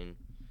exhausting.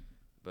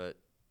 But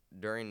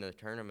during the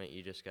tournament,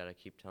 you just got to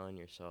keep telling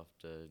yourself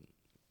to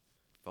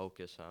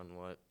focus on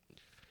what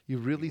You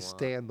really want.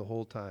 stand the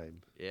whole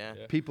time. Yeah.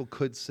 Yeah. People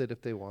could sit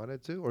if they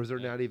wanted to, or is there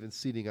Yeah. not even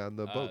seating on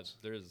the boats?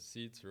 There's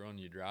seats for when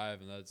you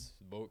drive, and that's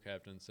the boat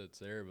captain sits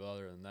there. But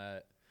other than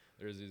that,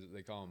 there's these,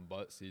 they call them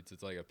butt seats.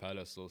 It's like a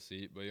pedestal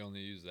seat, but you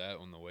only use that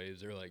when the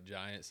waves are like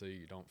giant, so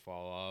you don't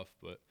fall off.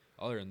 But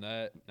other than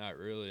that, not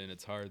really. And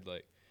it's hard.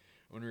 Like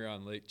when we were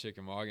on Lake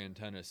Chickamauga in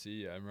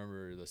Tennessee, I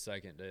remember the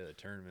second day of the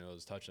tournament, it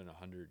was touching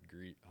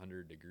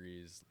 100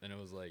 degrees, and it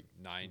was like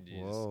 90s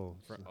Whoa.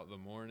 from the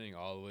morning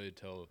all the way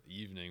till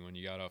evening when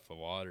you got off the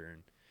water.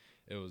 And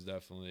it was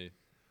definitely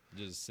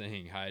just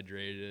staying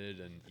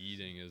hydrated and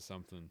eating is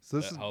something So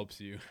this that is- helps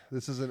you.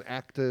 This is an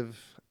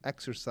active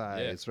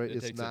exercise, right? It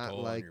It's takes a not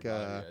toll like on your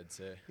body, I'd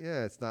say.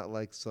 it's not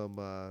like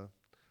some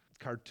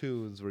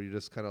cartoons where you're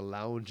just kind of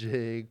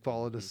lounging,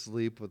 falling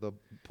asleep with a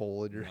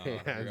pole in your No,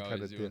 hand, you're kind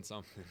always of doing thing.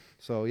 something.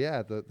 So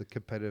yeah, the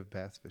competitive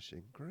bass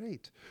fishing,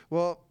 great.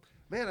 Well,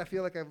 man, I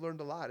feel like I've learned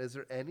a lot. Is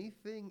there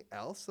anything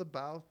else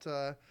about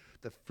the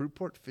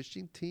Fruitport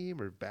Fishing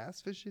Team or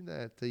bass fishing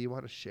that you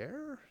want to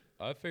share?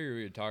 I figured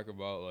we'd talk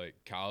about like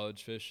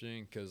college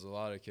fishing, because a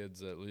lot of kids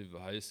that leave the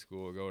high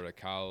school go to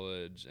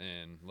college,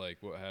 and like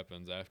what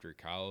happens after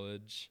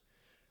college.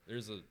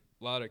 There's a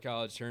lot of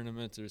college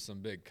tournaments. There's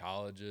some big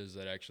colleges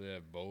that actually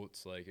have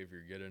boats. Like if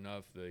you're good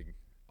enough, they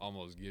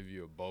almost give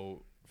you a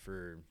boat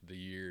for the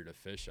year to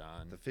fish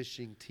on. The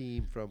fishing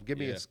team from give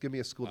me Yeah.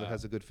 a school that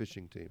has a good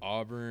fishing team.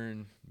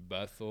 Auburn,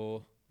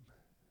 Bethel,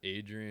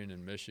 Adrian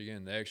in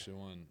Michigan. They actually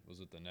won, was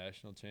it the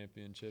national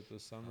championship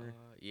this summer?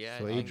 Yeah.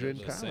 So I think it Adrian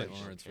was The St.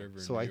 College. Lawrence River,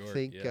 So New I York.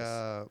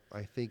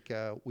 think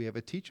Yes. we have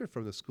a teacher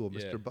from the school, Yeah,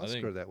 Mr. I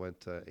Busker, think- that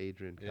went to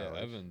Adrian Yeah,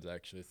 College. Evan's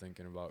actually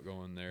thinking about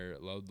going there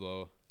at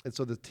Ludlow. And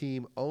so the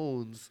team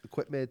owns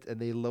equipment, and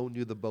they loan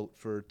you the boat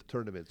for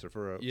tournaments or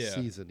for a Yeah.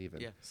 season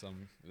even. Yeah. I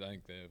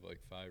think they have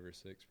like 5 or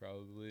 6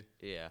 probably.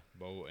 Yeah.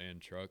 Boat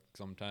and truck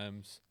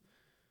sometimes,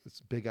 It's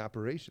a big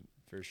operation.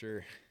 for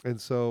sure. And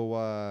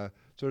so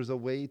there's a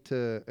way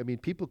to, I mean,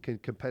 people can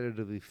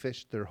competitively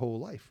fish their whole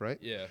life, right?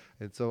 Yeah,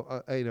 And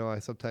so, I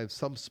sometimes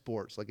some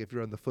sports, like if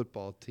you're on the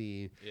football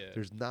team, yeah.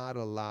 there's not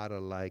a lot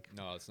of like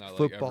No, it's not like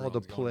football to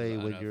everyone's going play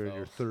the when you're in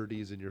your NFL.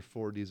 30s and your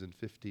 40s and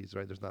 50s,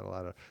 right? There's not a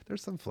lot of,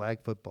 there's some flag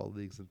football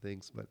leagues and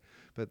things, but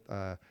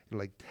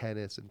like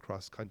tennis and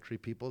cross country,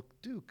 people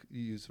do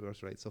use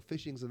those, right? So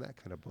fishing's in that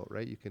kind of boat,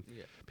 right? You can,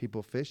 Yeah.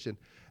 people fish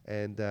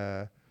and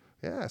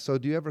yeah. So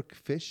do you ever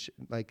fish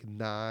like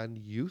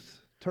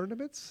non-youth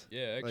tournaments?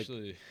 Yeah, Like-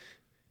 actually,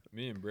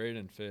 me and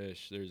Braden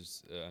fish.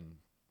 There's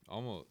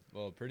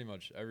pretty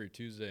much every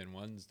Tuesday and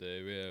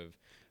Wednesday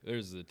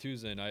there's the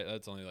Tuesday night.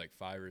 That's only like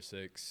 5 or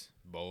 6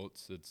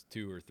 boats. It's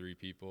 2 or 3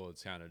 people.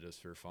 It's kind of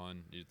just for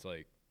fun. It's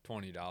like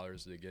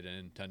 $20 to get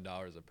in,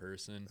 $10 a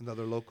person.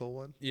 Another local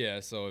one? Yeah,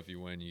 so if you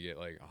win, you get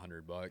like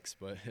 $100,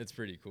 but it's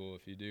pretty cool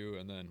if you do.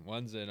 And then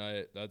Wednesday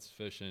night, that's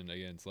fishing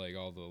against like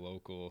all the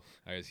local,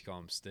 I guess you call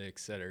them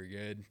sticks that are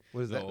good.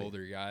 What does the that mean?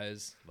 older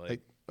guys,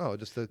 Like, oh,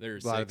 just a they're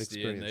lot of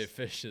 60 and they experience.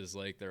 fish is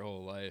like their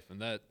whole life. And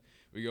that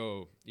we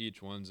go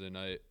each Wednesday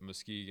night,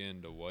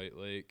 Muskegon to White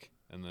Lake,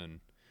 and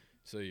then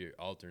so you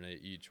alternate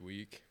each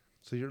week.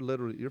 So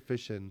you're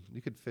fishing,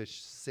 you could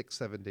fish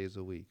 6-7 days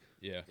a week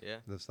Yeah, Yeah.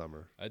 in the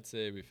summer. I'd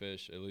say we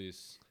fish at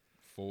least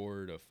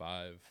 4 to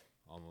 5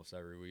 almost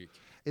every week.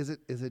 Is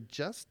it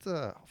just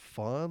a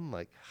fun,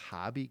 like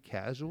hobby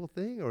casual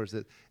thing, or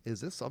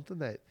is this something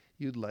that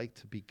you'd like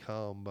to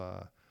become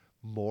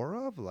more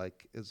of?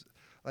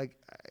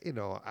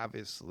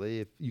 Obviously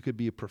if you could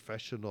be a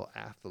professional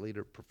athlete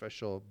or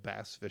professional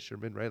bass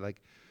fisherman, right?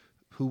 Like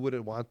who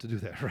wouldn't want to do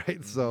that,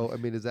 right? So, I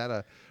mean, is that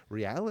a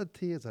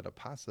reality? Is that a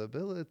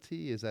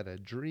possibility? Is that a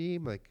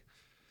dream? Like,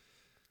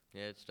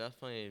 Yeah, it's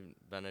definitely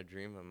been a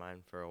dream of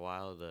mine for a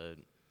while to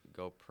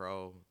go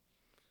pro.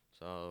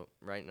 So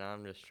right now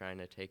I'm just trying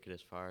to take it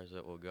as far as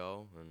it will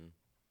go and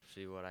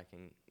see what I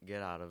can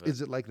get out of it.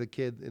 is it like the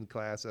kid in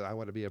class, I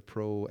want to be a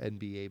pro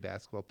NBA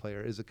basketball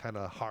player? Is it kind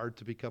of hard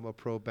to become a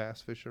pro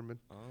bass fisherman?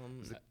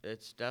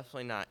 It's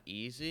definitely not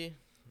easy,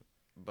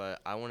 but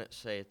I wouldn't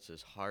say it's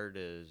as hard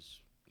as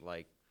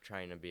like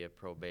trying to be a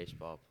pro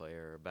baseball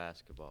player or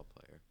basketball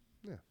player.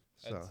 Yeah.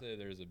 So, I'd say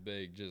there's a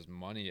big just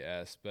money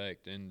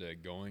aspect into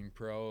going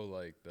pro,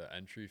 like the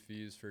entry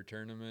fees for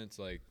tournaments,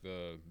 like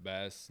the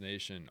Bass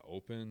Nation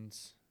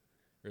Opens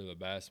or the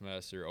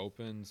Bassmaster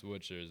Opens,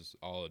 which is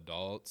all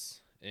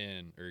adults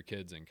or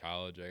kids in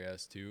college, I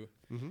guess, too.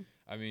 mhm.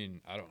 I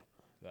mean,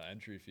 the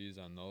entry fees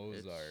on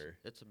those are,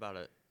 It's about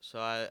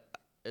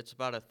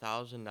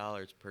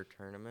 $1,000 per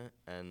tournament,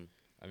 and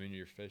I mean,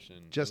 you're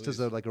fishing. Just at as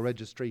least- a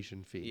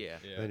registration fee. yeah.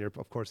 Yeah. Then you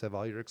of course have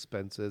all your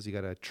expenses. You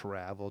got to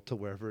travel to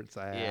wherever it's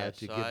at. Yeah,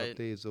 you so give up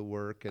days of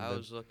work, and I then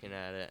was looking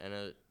at it,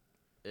 and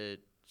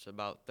it's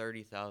about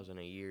 $30,000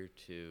 a year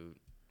to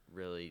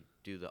really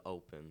do the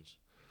opens.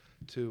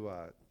 to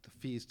the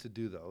fees to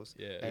do those.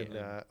 Yeah, And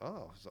yeah.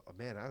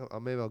 man,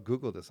 maybe I'll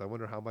Google this. I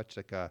wonder how much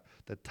like the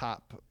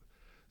top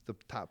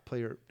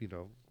player,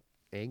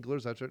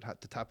 anglers, the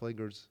top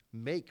anglers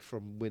make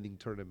from winning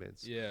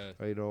tournaments. Yeah.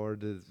 Or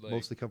does it Like,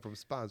 mostly come from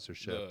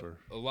sponsorship or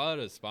a lot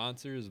of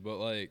sponsors, but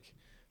like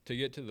to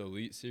get to the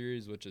Elite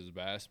Series, which is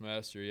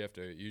Bassmaster, you have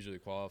to usually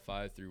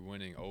qualify through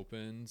winning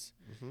opens.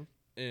 Mhm.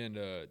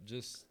 And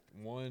just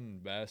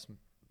one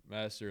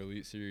Bassmaster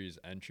Elite Series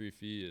entry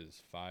fee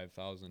is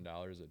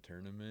 $5,000 a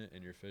tournament,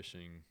 and you're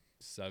fishing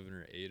 7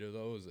 or 8 of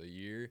those a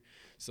year.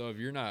 So if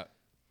you're not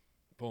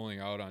pulling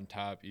out on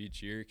top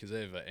each year, because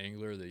they have an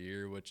Angler of the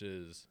Year, which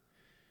is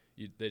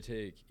they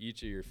take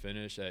each of your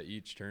finish at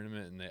each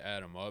tournament and they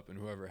add them up, and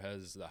whoever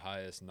has the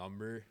highest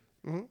number.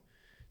 Mhm.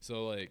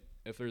 So like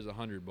if there's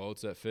 100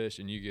 boats that fish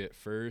and you get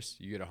first,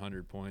 you get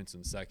 100 points,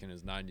 and second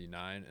is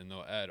 99, and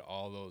they'll add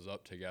all those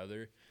up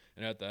together.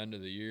 And at the end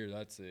of the year,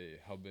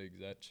 how big is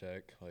that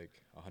check?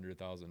 Like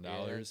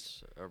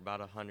 $100,000. Or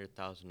about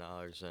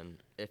 $100,000,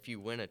 and if you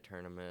win a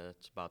tournament,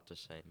 it's about the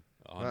same.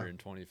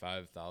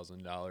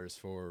 $125,000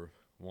 for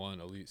one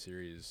Elite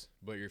Series,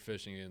 but you're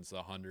fishing against the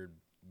 100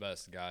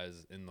 best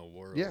guys in the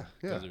world. Yeah, yeah.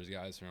 Because there's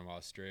guys from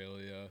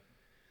Australia.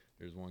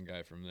 There's one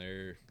guy from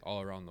there.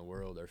 All around the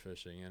world are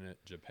fishing in it.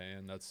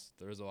 Japan.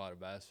 There's a lot of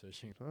bass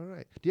fishing. All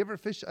right. Do you ever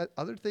fish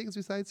other things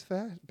besides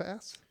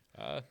bass?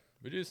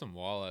 We do some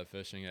walleye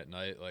fishing at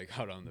night, like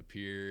out on the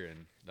pier,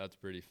 and that's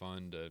pretty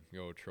fun to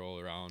go troll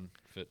around,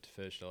 fit to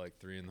fish till like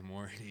 3 in the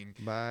morning.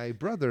 My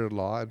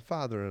brother-in-law and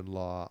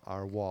father-in-law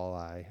are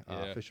walleye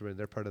Yeah. fishermen.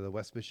 They're part of the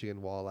West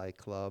Michigan Walleye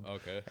Club.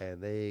 Okay.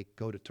 And they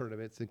go to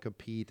tournaments and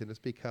compete, and it's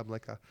become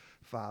like a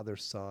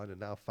father-son and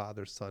now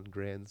father-son,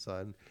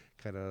 grandson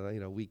kind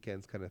of,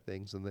 weekends kind of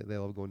things. And they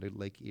love going to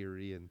Lake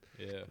Erie. And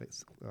Yeah.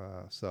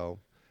 so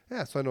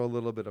I know a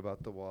little bit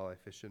about the walleye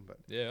fishing. But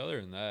Yeah,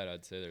 other than that,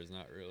 I'd say there's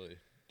not really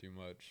too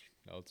much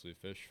else we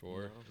fish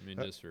for. No. I mean,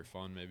 just for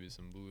fun, maybe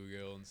some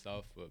bluegill and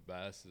stuff, but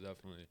bass is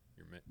definitely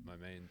my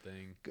main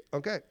thing.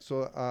 okay,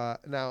 so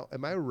now,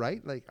 am I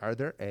right? Like, are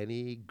there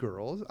any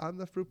girls on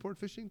the Fruitport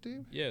fishing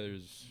team? Yeah,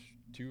 there's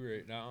 2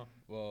 right now.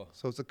 Well,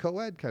 So it's a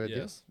co-ed kind of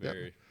yes, deal. Yep.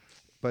 very.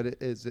 But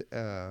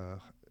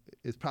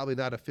it's probably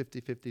not a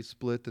 50-50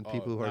 split, and Oh,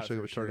 people who are not showing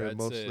for up sure.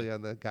 tournament I'd say mostly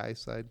on the guy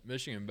side.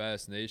 Michigan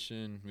Bass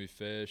Nation, we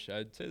fish.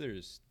 I'd say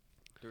there's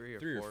 3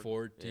 or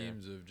 4 yeah.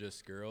 teams of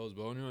just girls.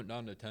 But when we went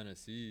down to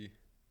Tennessee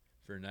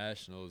for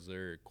nationals,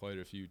 there are quite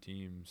a few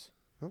teams.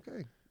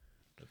 Okay.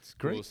 It's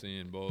Great. cool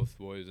seeing both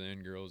boys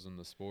and girls in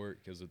the sport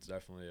because it's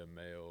definitely a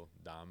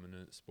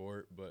male-dominant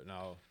sport. But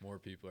now more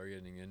people are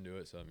getting into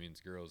it, so that means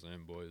girls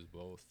and boys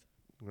both.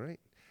 Great.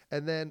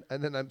 And then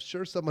I'm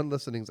sure someone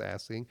listening is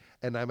asking,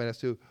 and I might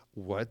ask you,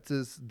 what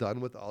is done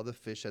with all the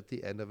fish at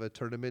the end of a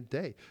tournament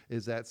day?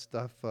 Is that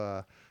stuff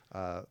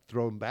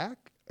thrown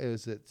back?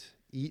 Is it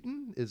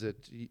eaten? Is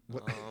it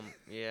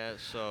Yeah,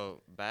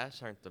 so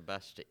bass aren't the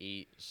best to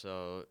eat.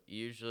 So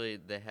usually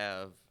they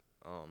have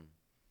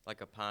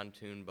like a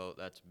pontoon boat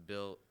that's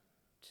built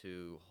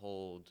to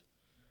hold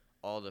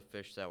all the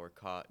fish that were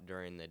caught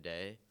during the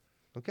day,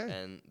 Okay.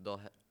 and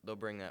they'll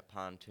bring that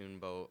pontoon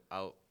boat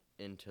out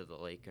into the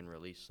lake and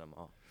release them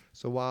all.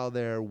 So while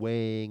they're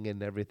weighing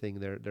and everything,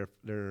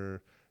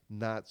 they're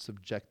not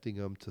subjecting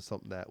them to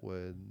something that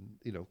would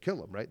kill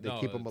them, right? They No,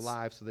 keep them it's-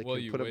 alive so they well,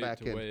 can you put them wait back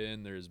to in. weigh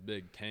in. There's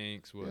big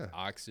tanks with Yeah.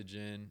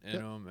 oxygen in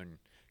Yep. them and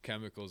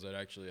chemicals that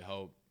actually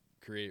help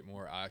create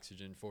more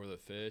oxygen for the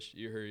fish.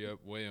 You hurry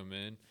up, weigh them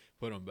in,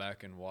 put them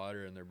back in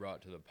water, and they're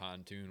brought to the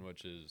pontoon,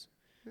 which is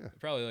Yeah.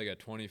 probably like a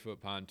 20-foot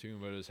pontoon,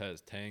 but it just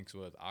has tanks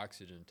with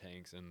oxygen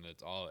tanks, and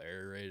it's all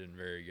aerated and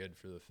very good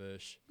for the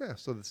fish. Yeah,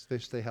 so the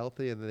fish stay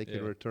healthy and then they can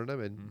Yeah. return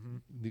them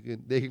and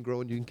Mhm. they can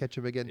grow and you can catch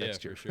them again Yeah,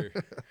 next year. for sure.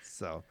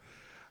 So,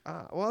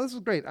 well, this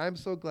was great. I'm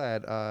so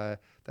glad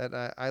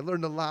that I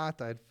learned a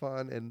lot. I had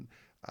fun, and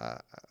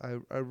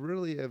I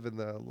really have in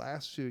the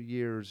last few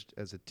years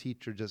as a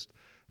teacher just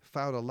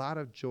found a lot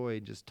of joy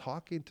in just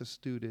talking to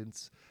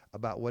students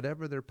about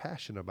whatever they're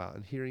passionate about,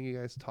 and hearing you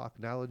guys talk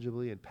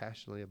knowledgeably and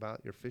passionately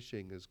about your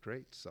fishing is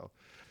great. So.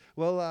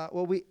 Well,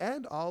 we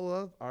end all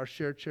of our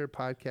Share Chair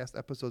podcast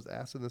episodes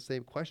asking the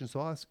same question. So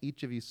I'll ask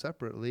each of you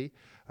separately.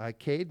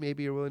 Cade,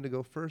 maybe you're willing to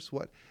go first.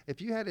 What if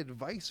you had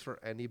advice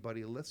for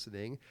anybody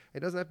listening?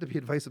 It doesn't have to be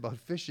advice about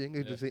fishing. It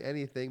could just be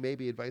anything.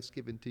 Maybe advice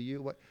given to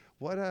you.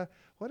 What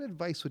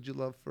advice would you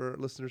love for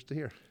listeners to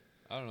hear?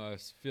 I don't know. I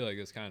feel like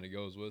this kind of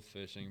goes with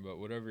fishing, but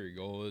whatever your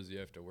goal is, you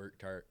have to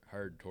work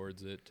hard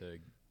towards it to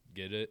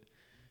get it.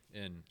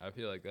 And I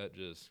feel like that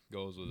just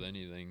goes with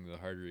anything. The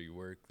harder you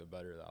work, the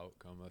better the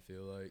outcome, I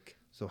feel like.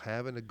 So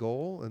having a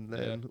goal and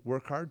then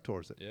work hard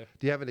towards it. Yeah.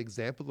 Do you have an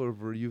example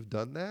of where you've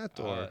done that,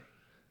 or?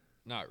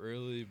 Not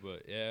really,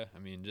 but yeah. I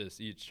mean,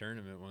 just each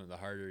tournament, the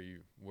harder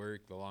you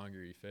work, the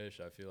longer you fish,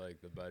 I feel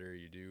like the better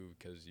you do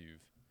because you've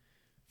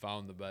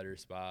found the better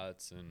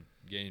spots and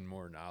gained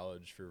more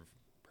knowledge for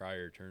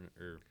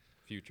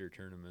future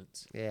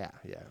tournaments. Yeah.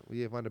 Well,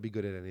 you want to be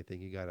good at anything,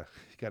 you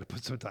gotta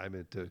put some time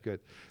into it.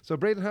 Good. So,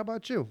 Braden, how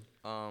about you?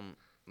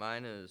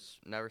 Mine is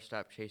never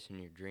stop chasing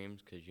your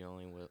dreams because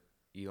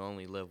you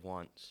only live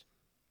once.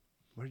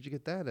 Where did you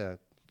get that? Is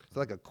it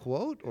like a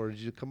quote, or did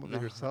you come up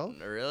with it yourself?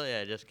 No, really,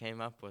 I just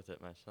came up with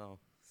it myself.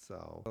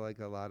 So, like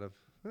a lot of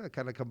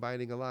kind of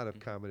combining a lot of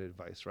common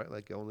advice, right?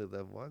 Like you only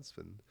live once,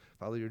 and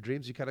follow your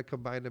dreams. You kind of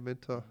combine them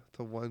into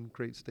one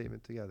great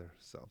statement together.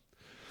 So.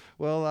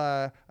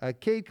 Well,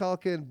 Cade,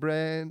 Calkin,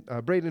 Braden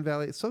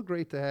Valley, it's so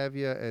great to have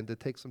you and to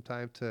take some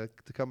time to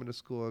come into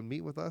school and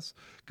meet with us.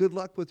 Good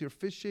luck with your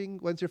fishing.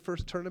 When's your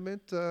first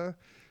tournament?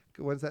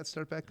 When's that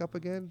start back up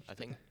again? I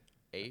think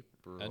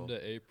April. End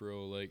of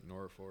April, Lake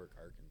Norfolk,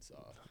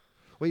 Arkansas.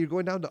 Well, you're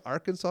going down to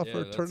Arkansas for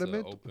a that's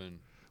tournament? Open.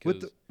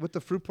 With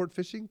the Fruitport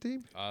Fishing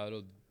Team?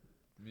 It'll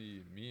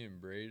be me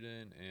and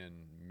Braden and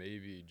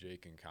maybe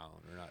Jake and Colin.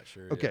 We're not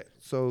sure Okay, yet.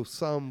 so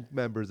some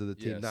members of the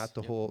team, Yes. not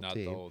the whole Not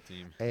team. the whole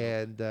team.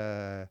 And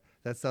that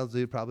sounds like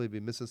you'd probably be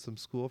missing some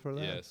school for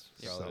that. Yes,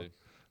 probably.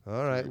 All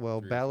right. Three- Well,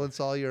 three or balance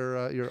all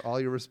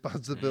your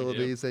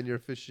responsibilities and your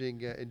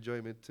fishing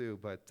enjoyment too.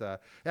 But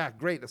yeah,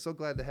 great. I'm so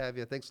glad to have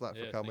you. Thanks a lot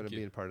for Yeah, coming thank and you.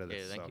 being part of Yeah,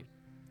 this. thank you.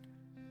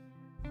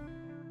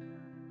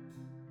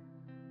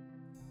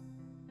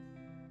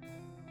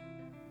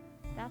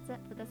 That's it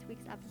for this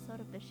week's episode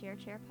of the Share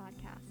Chair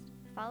podcast.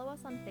 Follow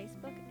us on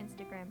Facebook,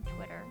 Instagram,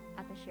 Twitter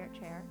at the Share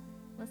Chair.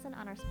 Listen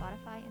on our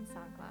Spotify and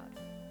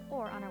SoundCloud,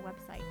 or on our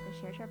website,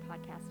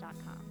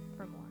 thesharechairpodcast.com,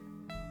 for more.